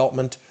career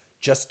development,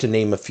 just to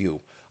name a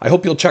few. I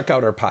hope you'll check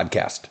out our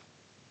podcast.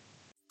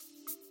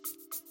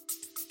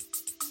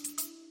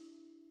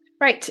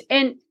 Right.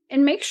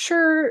 And make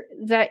sure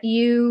that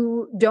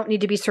you don't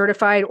need to be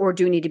certified or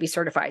do need to be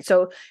certified.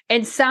 So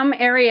in some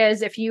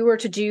areas, if you were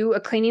to do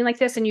a cleaning like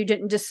this and you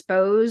didn't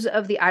dispose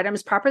of the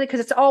items properly, because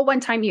it's all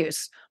one-time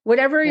use,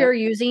 whatever you're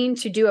using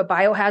to do a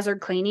biohazard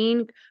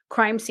cleaning,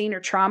 crime scene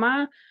or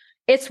trauma,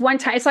 it's one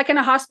time. It's like in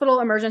a hospital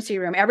emergency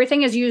room.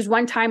 Everything is used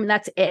one time and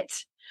that's it.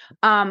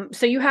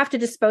 So you have to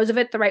dispose of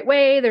it the right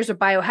way. There's a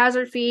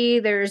biohazard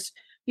fee.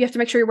 You have to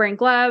make sure you're wearing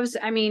gloves.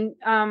 I mean,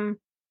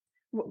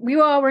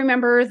 we all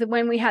remember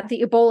when we had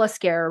the Ebola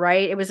scare,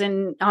 right? It was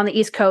on the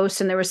East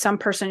Coast, and there was some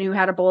person who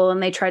had Ebola,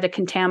 and they tried to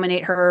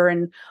contaminate her.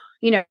 And,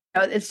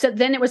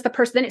 then it was the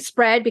person, then it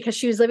spread because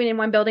she was living in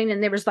one building,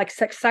 and there was like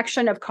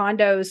section of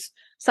condos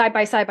side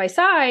by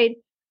side.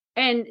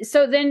 And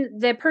so then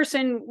the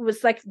person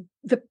was like,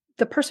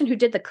 the person who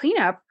did the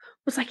cleanup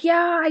was like,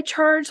 yeah, I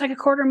charged like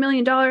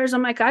 $250,000.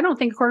 I'm like, I don't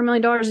think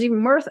 $250,000 is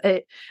even worth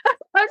it.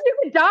 You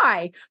could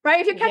die, right?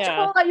 If you catch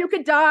Ebola, you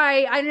could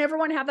die. I never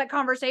want to have that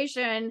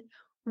conversation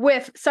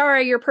with,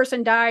 sorry, your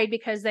person died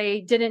because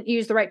they didn't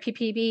use the right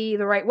PPE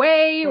the right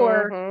way.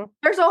 Or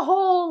there's a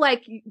whole,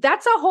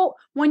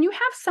 when you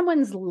have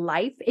someone's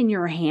life in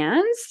your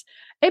hands,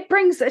 it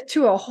brings it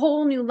to a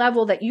whole new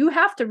level that you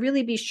have to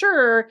really be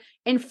sure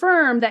and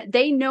firm that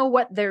they know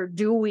what they're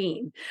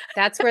doing.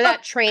 That's where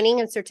that training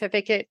and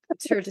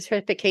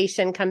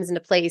certification comes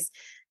into place.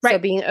 Right. So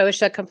being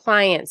OSHA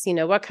compliance,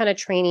 what kind of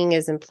training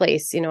is in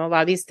place? A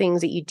lot of these things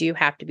that you do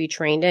have to be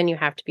trained in, you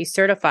have to be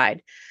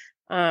certified.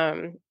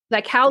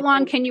 Like how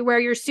long can you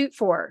wear your suit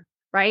for,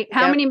 right?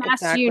 How many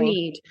masks do you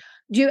need?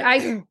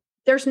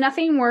 There's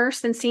nothing worse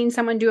than seeing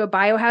someone do a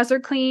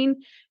biohazard clean,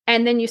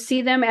 and then you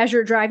see them as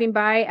you're driving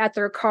by at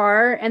their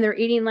car and they're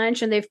eating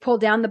lunch and they've pulled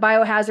down the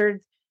biohazard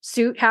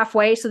suit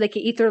halfway so they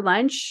can eat their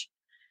lunch.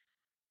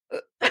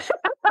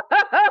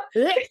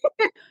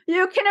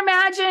 You can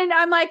imagine.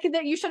 I'm like,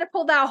 that you should have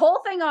pulled that whole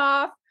thing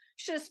off.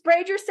 Should have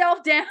sprayed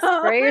yourself down.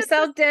 Spray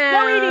yourself down.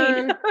 No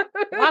eating.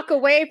 Walk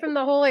away from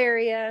the whole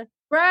area.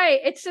 Right.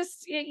 It's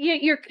just,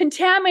 you're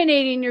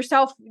contaminating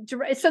yourself.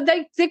 So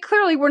they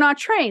clearly were not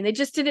trained. They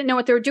just didn't know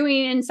what they were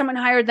doing, and someone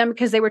hired them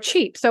because they were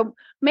cheap. So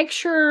make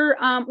sure,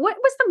 what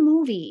was the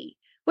movie?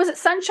 Was it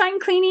Sunshine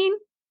Cleaning?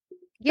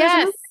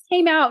 Yes.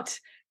 Came out.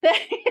 I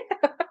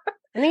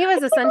think it was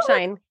The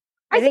Sunshine.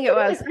 I think it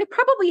was. I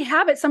probably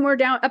have it somewhere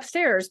down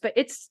upstairs, but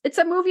it's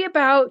a movie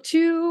about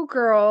two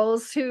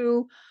girls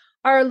who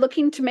are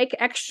looking to make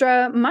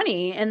extra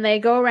money, and they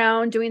go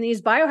around doing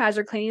these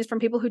biohazard cleanings from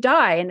people who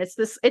die. And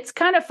it's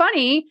kind of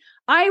funny.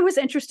 I was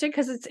interested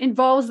because it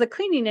involves the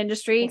cleaning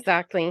industry.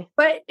 Exactly.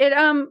 But they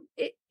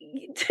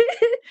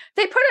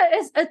put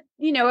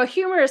a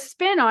humorous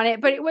spin on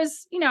it, but it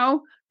was,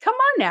 come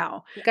on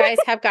now. You guys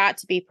have got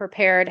to be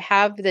prepared,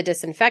 have the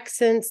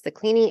disinfectants, the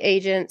cleaning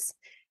agents.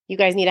 You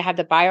guys need to have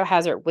the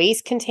biohazard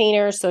waste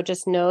containers. So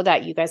just know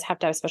that you guys have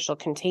to have special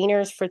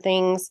containers for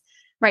things.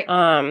 Right.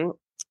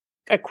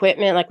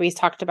 Equipment, like we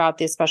talked about,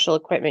 the special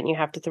equipment, you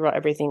have to throw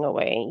everything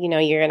away.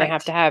 You're going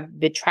to have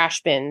big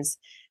trash bins,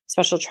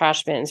 special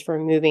trash bins for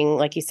moving,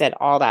 like you said,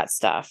 all that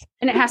stuff.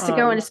 And it has to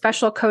go in a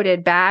special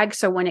coated bag.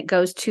 So when it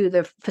goes to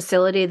the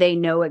facility, they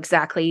know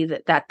exactly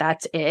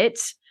that's it,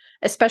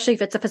 especially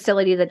if it's a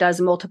facility that does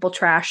multiple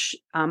trash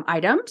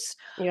items.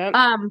 Yep.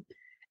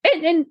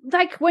 And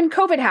like when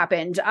COVID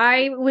happened,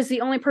 I was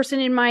the only person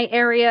in my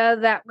area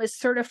that was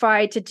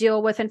certified to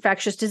deal with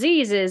infectious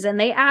diseases. And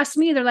they asked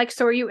me, they're like,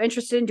 so are you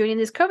interested in doing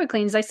these COVID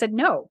cleans? I said,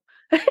 no,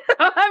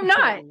 I'm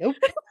not. Nope.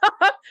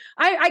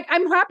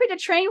 I'm happy to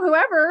train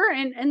whoever.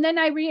 And then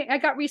I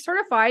got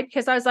recertified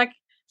because I was like,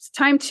 it's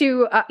time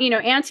to,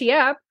 ante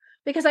up,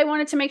 because I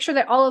wanted to make sure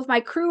that all of my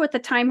crew at the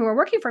time who were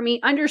working for me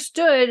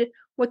understood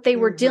what they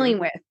were dealing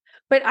with.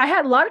 But I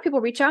had a lot of people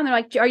reach out and they're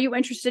like, are you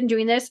interested in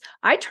doing this?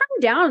 I turned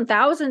down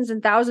thousands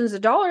and thousands of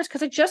dollars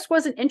because I just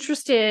wasn't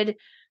interested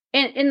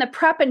in the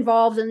prep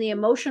involved and the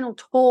emotional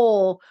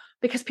toll,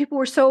 because people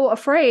were so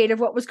afraid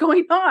of what was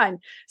going on.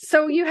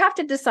 So you have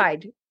to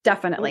decide,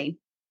 definitely.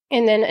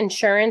 And then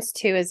insurance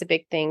too is a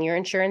big thing. Your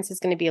insurance is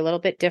going to be a little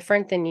bit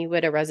different than you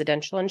would a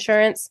residential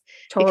insurance.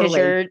 Totally.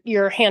 Because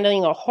you're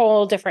handling a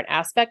whole different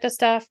aspect of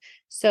stuff.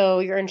 So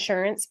your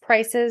insurance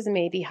prices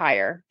may be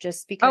higher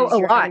just because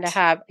you're going to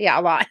have,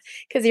 a lot,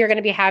 because you're going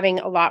to be having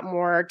a lot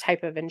more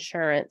type of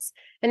insurance.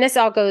 And this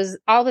all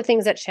the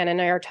things that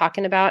Shannon and I are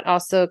talking about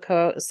also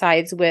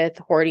coincides with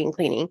hoarding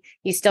cleaning.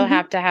 You still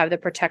have to have the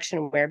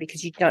protection wear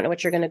because you don't know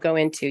what you're going to go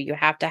into. You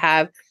have to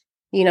have,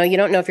 you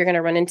don't know if you're going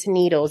to run into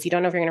needles. You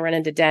don't know if you're going to run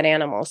into dead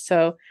animals.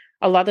 So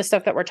a lot of the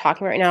stuff that we're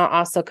talking about right now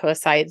also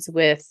coincides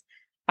with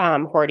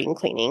hoarding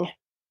cleaning.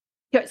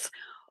 Yes.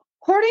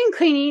 Hoarding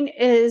cleaning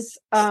is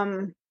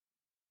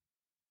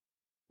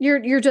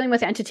you're dealing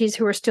with entities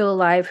who are still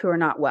alive, who are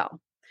not well.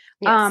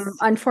 Yes.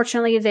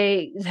 Unfortunately,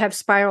 they have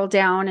spiraled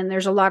down, and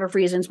there's a lot of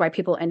reasons why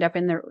people end up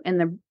in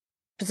the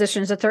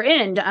positions that they're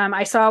in.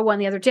 I saw one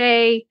the other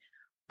day.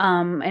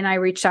 And I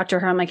reached out to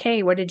her. I'm like,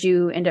 hey, what did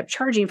you end up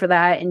charging for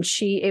that? And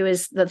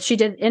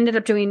ended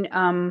up doing,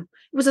 it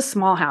was a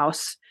small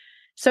house.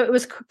 So it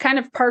was kind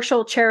of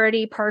partial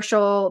charity,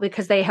 partial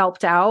because they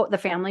helped out, the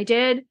family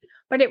did,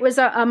 but it was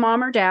a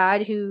mom or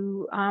dad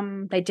who,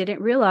 they didn't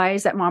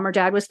realize that mom or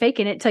dad was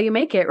faking it till you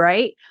make it,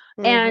 right?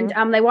 And,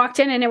 they walked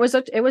in and it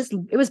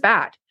was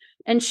bad.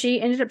 And she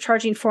ended up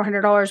charging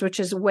 $400, which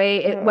is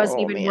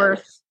wasn't even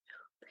worth.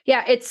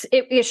 Yeah,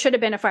 it should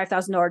have been a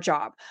 $5,000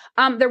 job.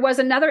 There was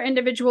another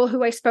individual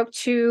who I spoke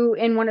to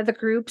in one of the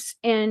groups,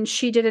 and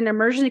she did an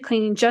emergency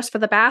cleaning just for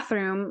the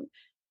bathroom.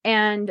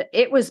 and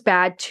it was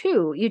bad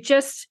too.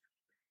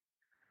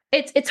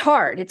 It's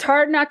hard. It's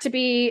hard not to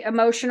be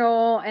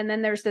emotional. And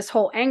then there's this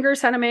whole anger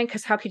sentiment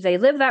because how could they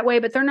live that way?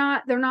 But they're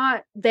not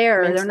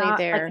there. Mentally They're not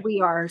there. like we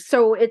are.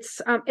 So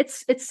it's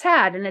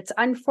sad and it's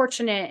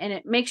unfortunate and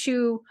it makes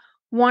you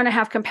want to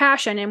have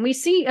compassion. And we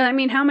see, I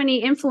mean, how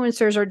many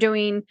influencers are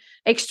doing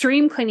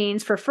extreme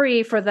cleanings for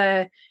free for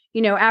the,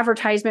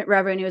 advertisement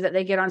revenue that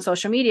they get on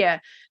social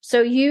media.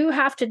 So you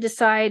have to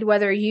decide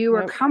whether you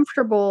are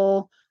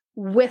comfortable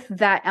with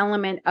that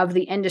element of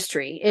the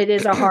industry. It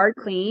is a hard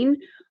clean.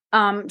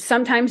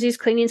 Sometimes these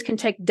cleanings can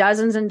take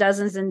dozens and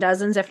dozens and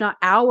dozens, if not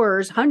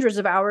hours, hundreds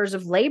of hours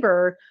of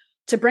labor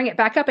to bring it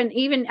back up. And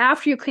even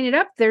after you clean it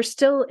up, there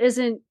still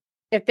isn't.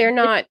 If they're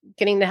not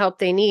getting the help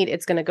they need,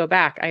 it's going to go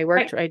back.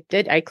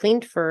 I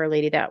cleaned for a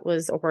lady that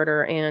was a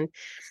hoarder, and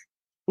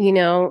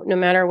no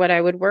matter what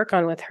I would work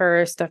on with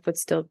her, stuff would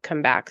still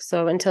come back.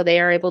 So until they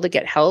are able to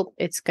get help,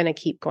 it's going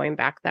to keep going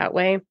back that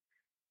way.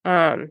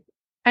 And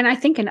I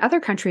think in other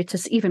countries,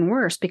 it's even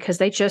worse because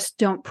they just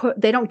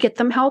they don't get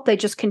them help. They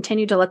just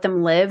continue to let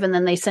them live. And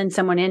then they send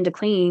someone in to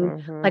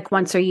clean like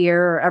once a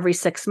year or every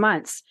 6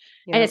 months.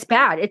 Yep. And it's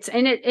bad.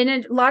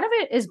 A lot of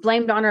it is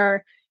blamed on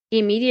our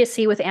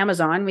immediacy with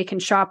Amazon. We can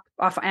shop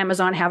off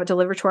Amazon, have it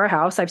delivered to our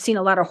house. I've seen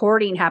a lot of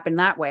hoarding happen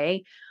that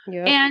way.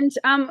 Yep. And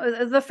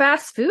the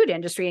fast food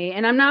industry,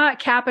 and I'm not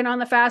capping on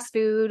the fast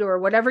food or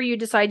whatever you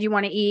decide you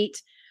want to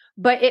eat,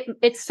 but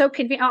it's so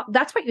convenient.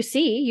 That's what you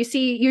see. You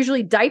see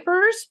usually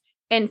diapers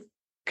and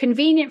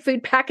convenient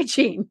food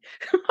packaging.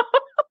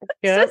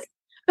 Yes.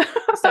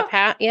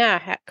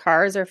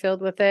 Cars are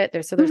filled with it.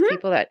 There's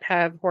people that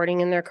have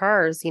hoarding in their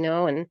cars,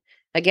 and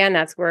again,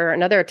 that's where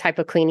another type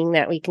of cleaning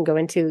that we can go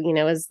into,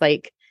 is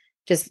like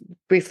just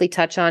briefly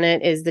touch on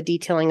it is the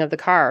detailing of the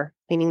car,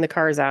 cleaning the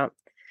cars out.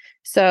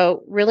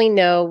 So really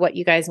know what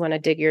you guys want to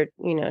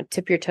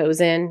tip your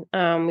toes in.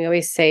 We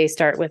always say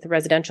start with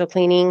residential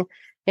cleaning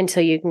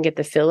until you can get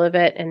the feel of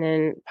it, and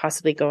then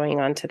possibly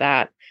going on to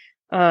that.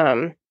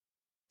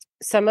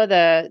 Some of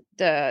the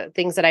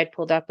things that I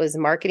pulled up was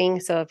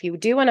marketing. So if you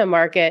do want to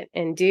market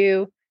and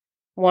do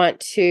want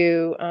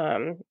to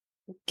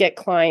get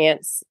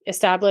clients,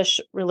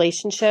 establish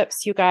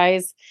relationships, you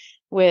guys,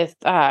 with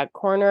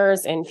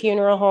corners and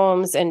funeral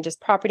homes and just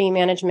property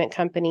management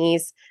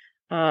companies,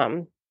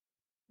 because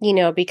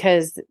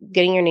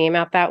getting your name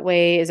out that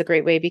way is a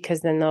great way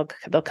because then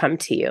they'll come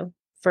to you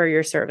for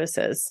your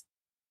services.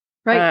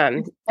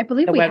 Right. I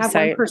believe we website. Have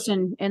one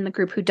person in the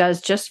group who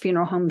does just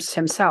funeral homes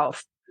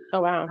himself.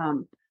 Oh, wow.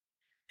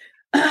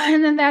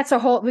 And then that's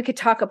we could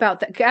talk about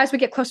that. As we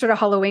get closer to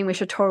Halloween, we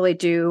should totally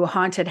do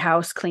haunted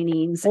house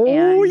cleanings.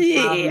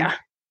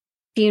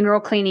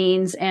 Funeral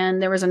cleanings.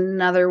 And there was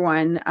another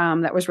one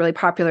that was really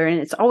popular.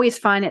 And it's always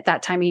fun at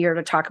that time of year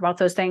to talk about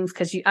those things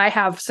because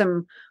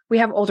we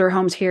have older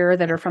homes here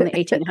that are from the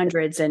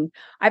 1800s. And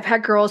I've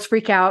had girls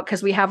freak out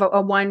because we have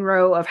a one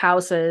row of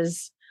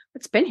houses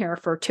that's been here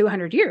for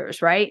 200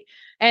 years, right?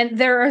 And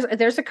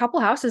there's a couple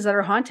houses that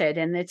are haunted,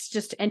 and it's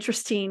just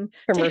interesting.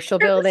 Commercial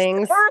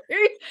buildings.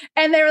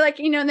 And they're like,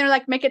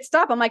 make it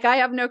stop. I'm like, I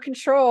have no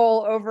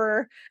control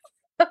over.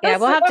 Yeah,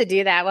 we'll have to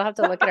do that. We'll have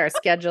to look at our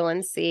schedule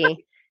and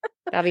see.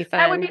 That'll be fun.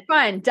 That would be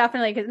fun,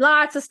 definitely, because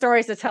lots of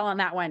stories to tell on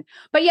that one.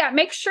 But yeah,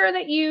 make sure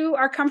that you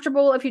are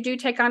comfortable if you do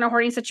take on a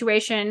hoarding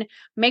situation.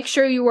 Make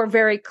sure you are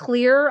very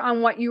clear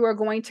on what you are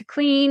going to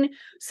clean.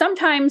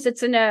 Sometimes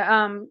it's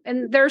and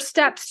there's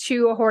steps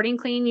to a hoarding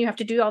clean. You have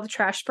to do all the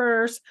trash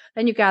first,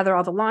 then you gather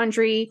all the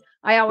laundry.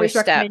 I always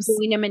recommend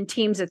doing them in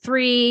teams of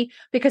 3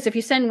 because if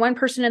you send one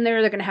person in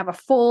there, they're going to have a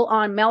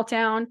full-on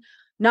meltdown.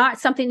 Not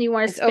something you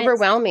want to. It's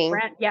overwhelming.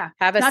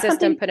 Have a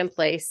system put in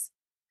place.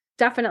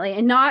 Definitely.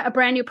 And not a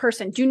brand new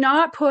person. Do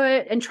not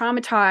put and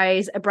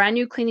traumatize a brand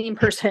new cleaning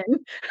person.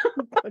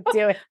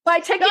 Do it. By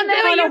taking them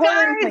on a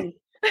hoarding clean.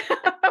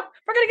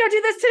 We're going to go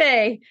do this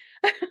today.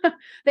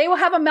 They will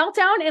have a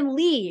meltdown and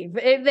leave.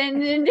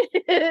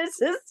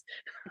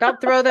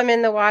 Don't throw them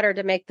in the water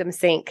to make them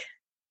sink.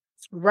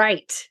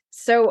 Right.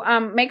 So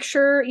make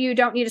sure you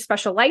don't need a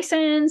special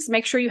license.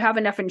 Make sure you have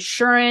enough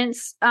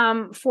insurance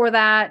for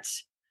that.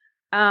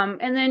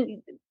 And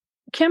then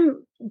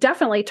Kim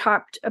definitely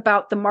talked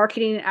about the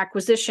marketing and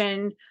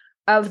acquisition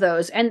of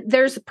those. And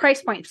there's a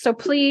price point. So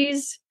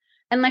please,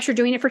 unless you're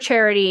doing it for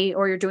charity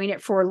or you're doing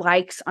it for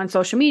likes on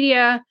social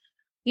media,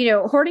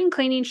 hoarding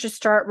cleaning should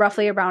start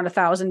roughly around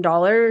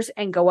 $1,000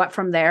 and go up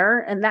from there.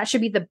 And that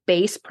should be the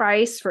base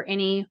price for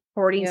any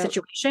hoarding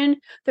situation.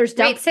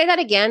 Wait, say that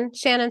again,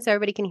 Shannon, so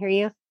everybody can hear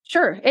you.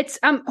 Sure. It's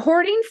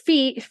hoarding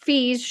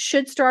fees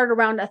should start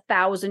around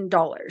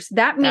 $1,000.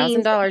 That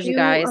means $1,000, you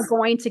guys are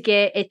going to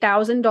get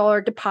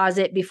 $1,000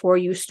 deposit before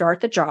you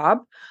start the job.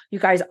 You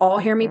guys all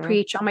hear me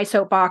preach on my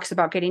soapbox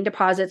about getting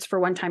deposits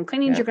for one-time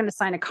cleanings. You're going to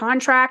sign a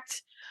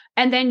contract,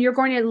 and then you're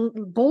going to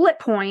bullet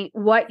point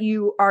what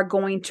you are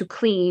going to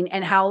clean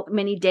and how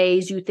many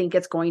days you think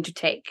it's going to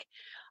take.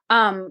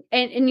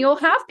 And you'll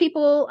have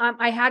people.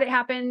 I had it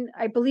happen.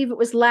 I believe it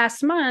was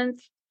last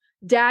month.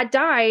 Dad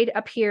died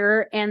up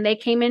here and they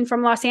came in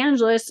from Los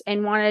Angeles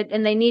and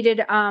they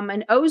needed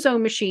an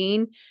ozone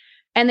machine.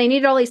 and they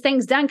needed all these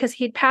things done because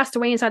he'd passed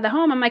away inside the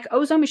home. I'm like,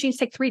 ozone machines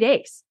take 3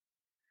 days.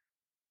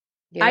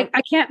 Yep.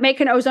 I can't make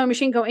an ozone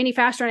machine go any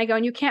faster. And I go,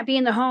 and you can't be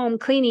in the home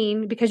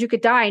cleaning because you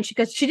could die. And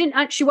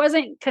she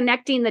wasn't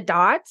connecting the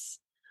dots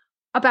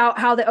about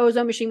how the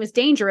ozone machine was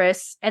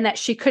dangerous and that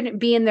she couldn't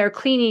be in there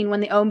cleaning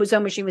when the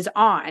ozone machine was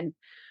on.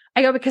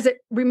 I go, because it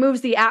removes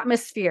the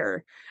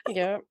atmosphere.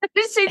 Yeah.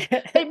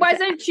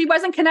 She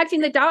wasn't connecting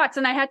the dots,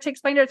 and I had to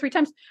explain to her 3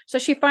 times. So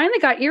she finally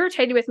got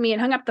irritated with me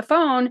and hung up the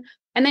phone.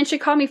 And then she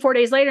called me 4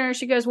 days later and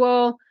she goes,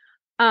 well,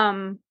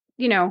 I'm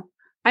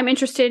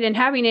interested in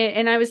having it.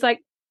 And I was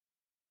like,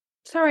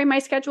 sorry, my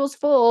schedule's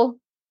full.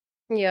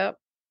 Yep.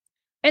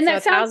 And so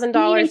that sounds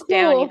 $1,000 cool.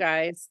 down, you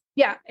guys.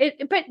 Yeah.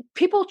 But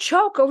people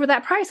choke over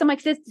that price. I'm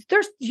like,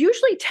 there's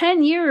usually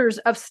 10 years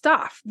of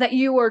stuff that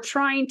you are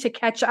trying to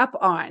catch up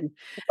on.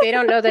 They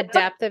don't know the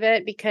depth of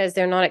it because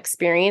they're not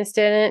experienced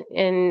in it.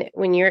 And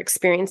when you're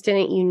experienced in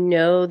it, you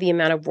know the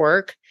amount of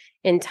work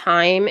and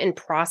time and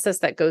process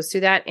that goes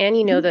through that. And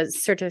you know the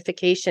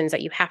certifications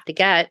that you have to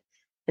get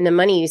and the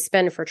money you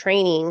spend for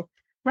training.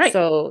 Right.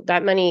 So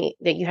that money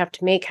that you have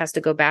to make has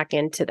to go back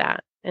into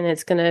that. And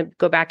it's going to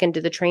go back into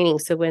the training.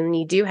 So when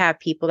you do have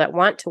people that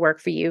want to work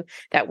for you,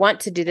 that want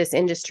to do this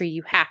industry,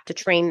 you have to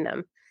train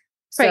them.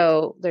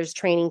 So there's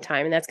training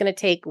time, and that's going to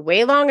take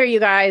way longer,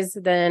 you guys,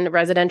 than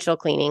residential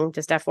cleaning,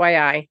 just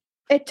FYI.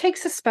 It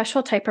takes a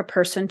special type of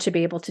person to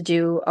be able to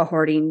do a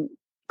hoarding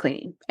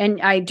cleaning.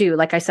 And I do,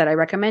 like I said, I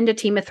recommend a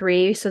team of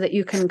 3 so that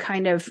you can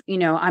kind of,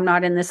 I'm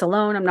not in this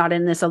alone. I'm not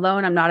in this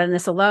alone. I'm not in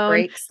this alone.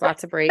 Breaks,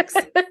 lots of breaks.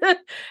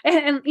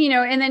 and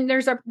then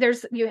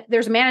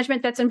there's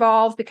management that's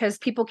involved, because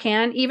people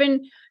can,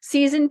 even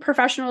seasoned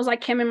professionals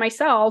like Kim and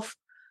myself,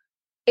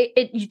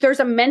 there's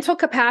a mental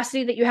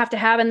capacity that you have to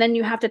have, and then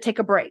you have to take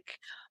a break.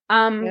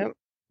 Yep.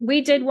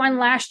 We did one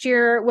last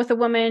year with a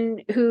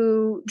woman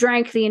who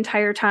drank the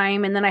entire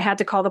time, and then I had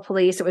to call the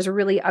police. It was a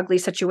really ugly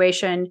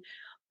situation.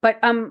 But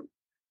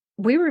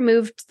we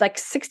removed like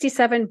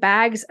 67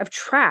 bags of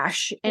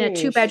trash in a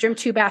 2-bedroom,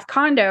 2-bath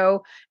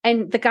condo.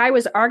 And the guy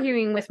was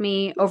arguing with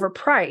me over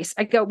price.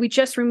 I go, we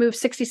just removed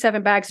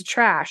 67 bags of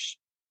trash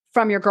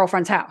from your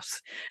girlfriend's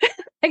house.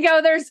 I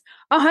go, there's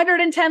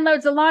 110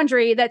 loads of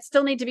laundry that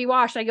still need to be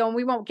washed. I go, and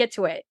we won't get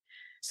to it.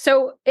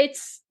 So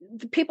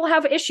people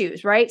have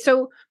issues, right?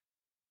 So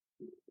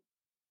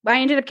I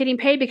ended up getting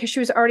paid because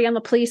she was already on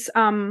the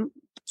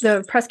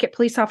Prescott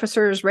police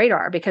officer's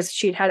radar, because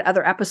she'd had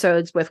other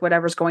episodes with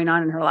whatever's going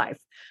on in her life,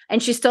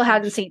 and she still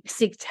hadn't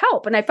seeked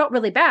help. And I felt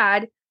really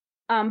bad.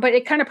 But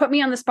it kind of put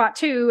me on the spot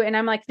too. And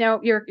I'm like,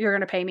 no, you're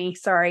going to pay me.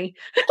 Sorry.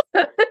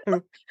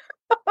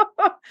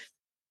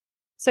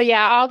 So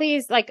yeah, all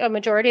these, like a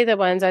majority of the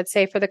ones I'd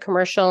say for the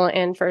commercial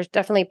and for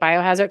definitely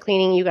biohazard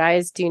cleaning, you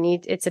guys do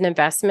need, it's an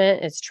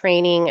investment, it's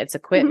training, it's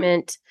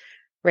equipment,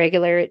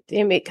 regular,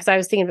 because I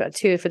was thinking about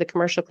too, for the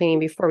commercial cleaning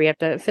before we have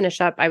to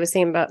finish up, I was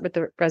thinking about with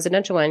the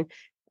residential one,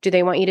 do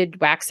they want you to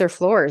wax their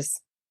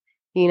floors?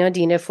 Do you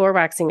need a floor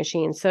waxing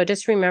machine? So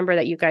just remember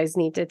that you guys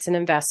it's an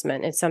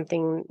investment. It's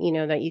something,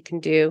 that you can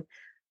do.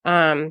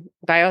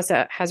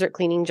 Biohazard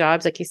cleaning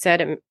jobs, like you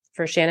said, and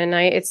for Shannon and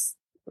I,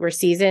 we're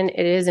seasoned.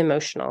 It is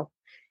emotional.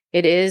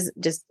 It is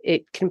just,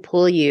 it can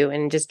pull you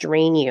and just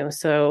drain you.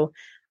 So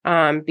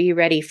be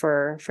ready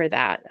for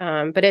that.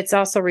 But it's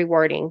also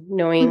rewarding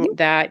knowing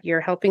that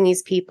you're helping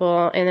these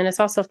people. And then it's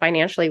also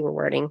financially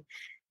rewarding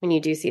when you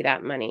do see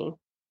that money.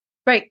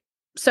 Right.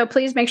 So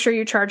please make sure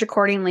you charge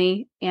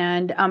accordingly,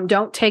 and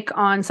don't take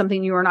on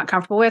something you are not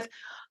comfortable with.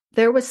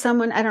 There was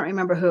someone, I don't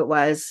remember who it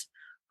was,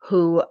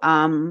 who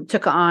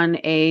took on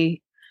a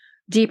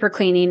deeper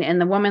cleaning,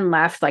 and the woman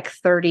left like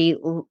 30,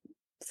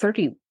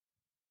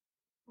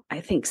 I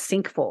think,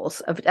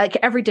 sinkfuls of, like,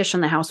 every dish in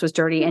the house was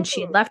dirty, and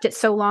she left it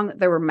so long that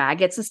there were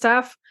maggots and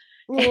stuff.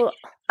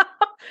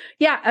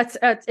 Yeah,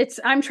 it's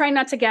I'm trying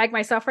not to gag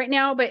myself right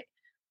now, but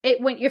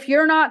if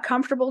you're not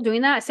comfortable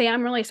doing that, say,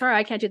 I'm really sorry,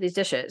 I can't do these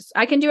dishes.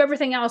 I can do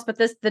everything else, but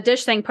the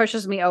dish thing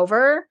pushes me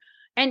over,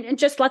 and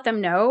just let them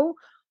know.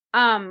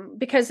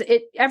 Because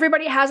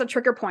everybody has a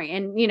trigger point,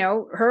 and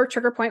her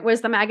trigger point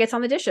was the maggots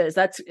on the dishes.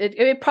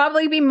 It'd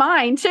probably be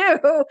mine too.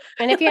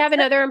 And if you have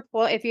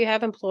if you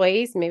have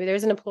employees, maybe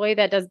there's an employee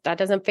that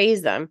doesn't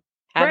faze them.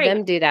 Have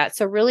them do that.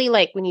 So really,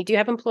 like, when you do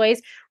have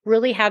employees,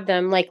 really have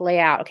them like lay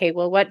out, okay,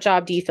 well, what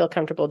job do you feel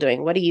comfortable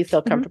doing? What do you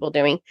feel comfortable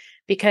doing?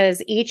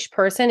 Because each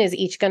person is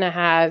each going to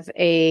have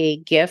a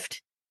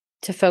gift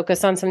to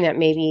focus on something that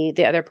maybe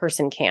the other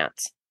person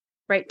can't.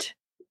 Right.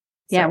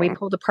 Yeah. We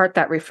pulled apart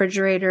that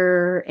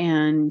refrigerator,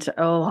 and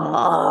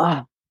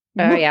oh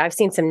yeah, I've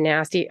cleaned some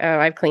nasty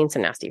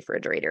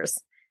refrigerators.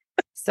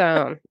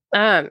 So,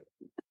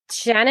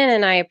 Shannon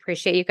and I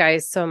appreciate you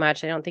guys so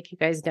much. I don't think you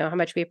guys know how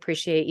much we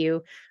appreciate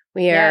you.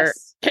 We are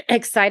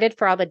excited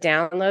for all the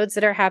downloads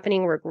that are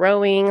happening. We're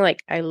growing.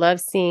 Like, I love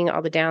seeing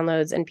all the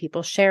downloads and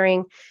people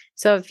sharing.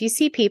 So if you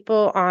see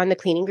people on the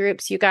cleaning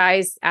groups, you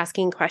guys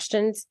asking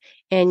questions,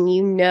 and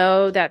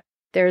that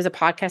there's a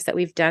podcast that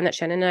we've done that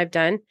Shannon and I've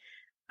done,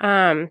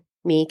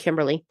 me,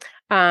 Kimberly,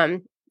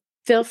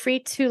 feel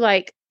free to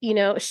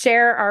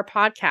share our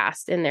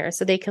podcast in there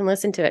so they can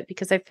listen to it,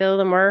 because I feel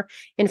the more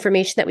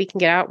information that we can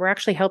get out, we're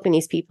actually helping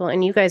these people,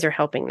 and you guys are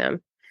helping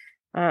them.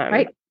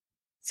 Right.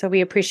 So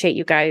we appreciate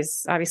you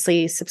guys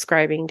obviously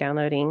subscribing,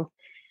 downloading,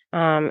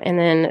 and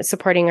then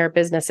supporting our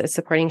businesses,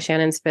 supporting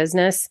Shannon's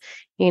business,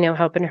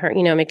 helping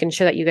her, making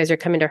sure that you guys are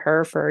coming to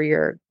her for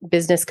your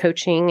business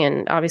coaching,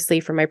 and obviously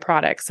for my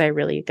products. I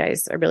really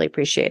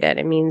appreciate it.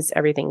 It means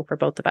everything for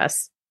both of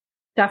us.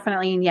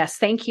 Definitely. And yes,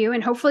 thank you.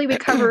 And hopefully we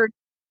covered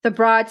the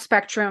broad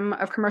spectrum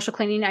of commercial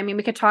cleaning. I mean,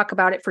 we could talk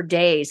about it for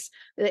days.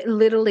 It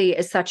literally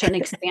is such an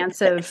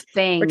expansive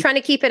thing. We're trying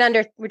to keep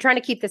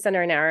this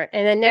under an hour.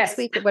 And then next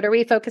week, what are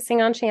we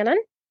focusing on, Shannon?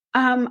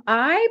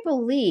 I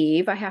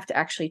believe I have to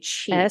actually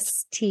cheat.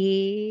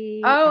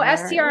 STR.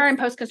 STR and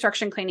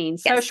post-construction cleaning.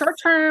 So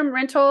short-term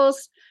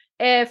rentals.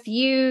 If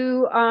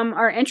you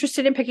are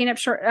interested in picking up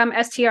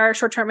STR,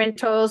 short-term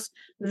rentals,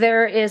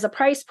 there is a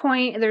price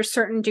point. There's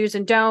certain do's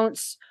and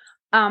don'ts.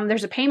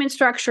 There's a payment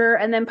structure.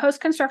 And then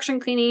post-construction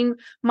cleaning,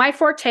 my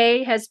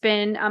forte has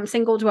been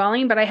single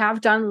dwelling, but I have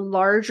done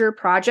larger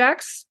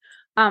projects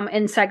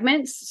in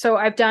segments. So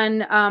I've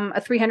done a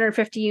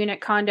 350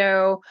 unit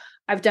condo.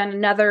 I've done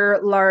another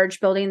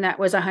large building that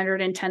was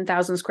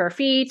 110,000 square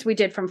feet. We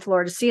did from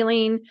floor to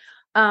ceiling.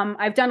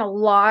 I've done a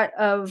lot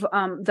of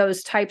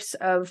those types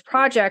of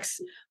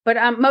projects, but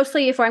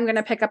mostly if I'm going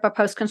to pick up a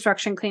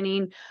post-construction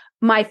cleaning,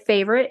 my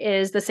favorite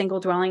is the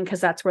single dwelling,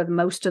 because that's where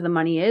most of the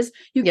money is.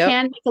 You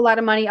can make a lot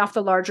of money off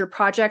the larger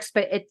projects,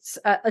 but it's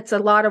a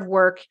lot of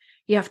work.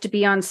 You have to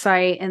be on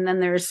site, and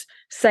then there's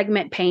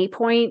segment pay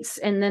points,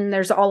 and then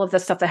there's all of the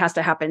stuff that has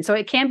to happen. So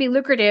it can be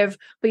lucrative,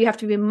 but you have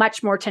to be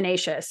much more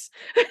tenacious.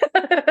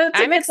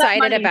 I'm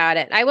excited about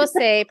it. I will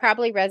say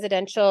probably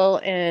residential,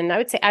 and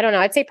I'd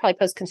say probably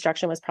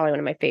post-construction was probably one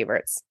of my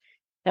favorites.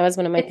 That was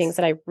one of my things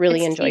that I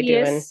really enjoyed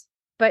doing.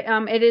 But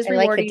it is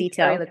rewarding.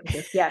 I like the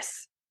detail.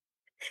 Yes.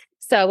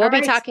 So we'll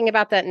be talking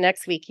about that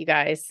next week, you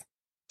guys.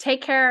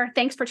 Take care.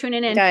 Thanks for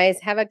tuning in. Guys,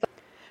 have a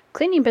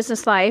Cleaning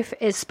Business Life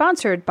is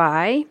sponsored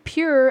by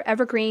Pure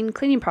Evergreen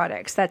Cleaning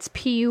Products. That's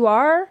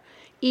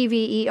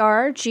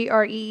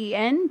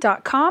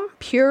PureEvergreen.com.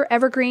 Pure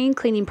Evergreen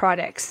Cleaning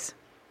Products.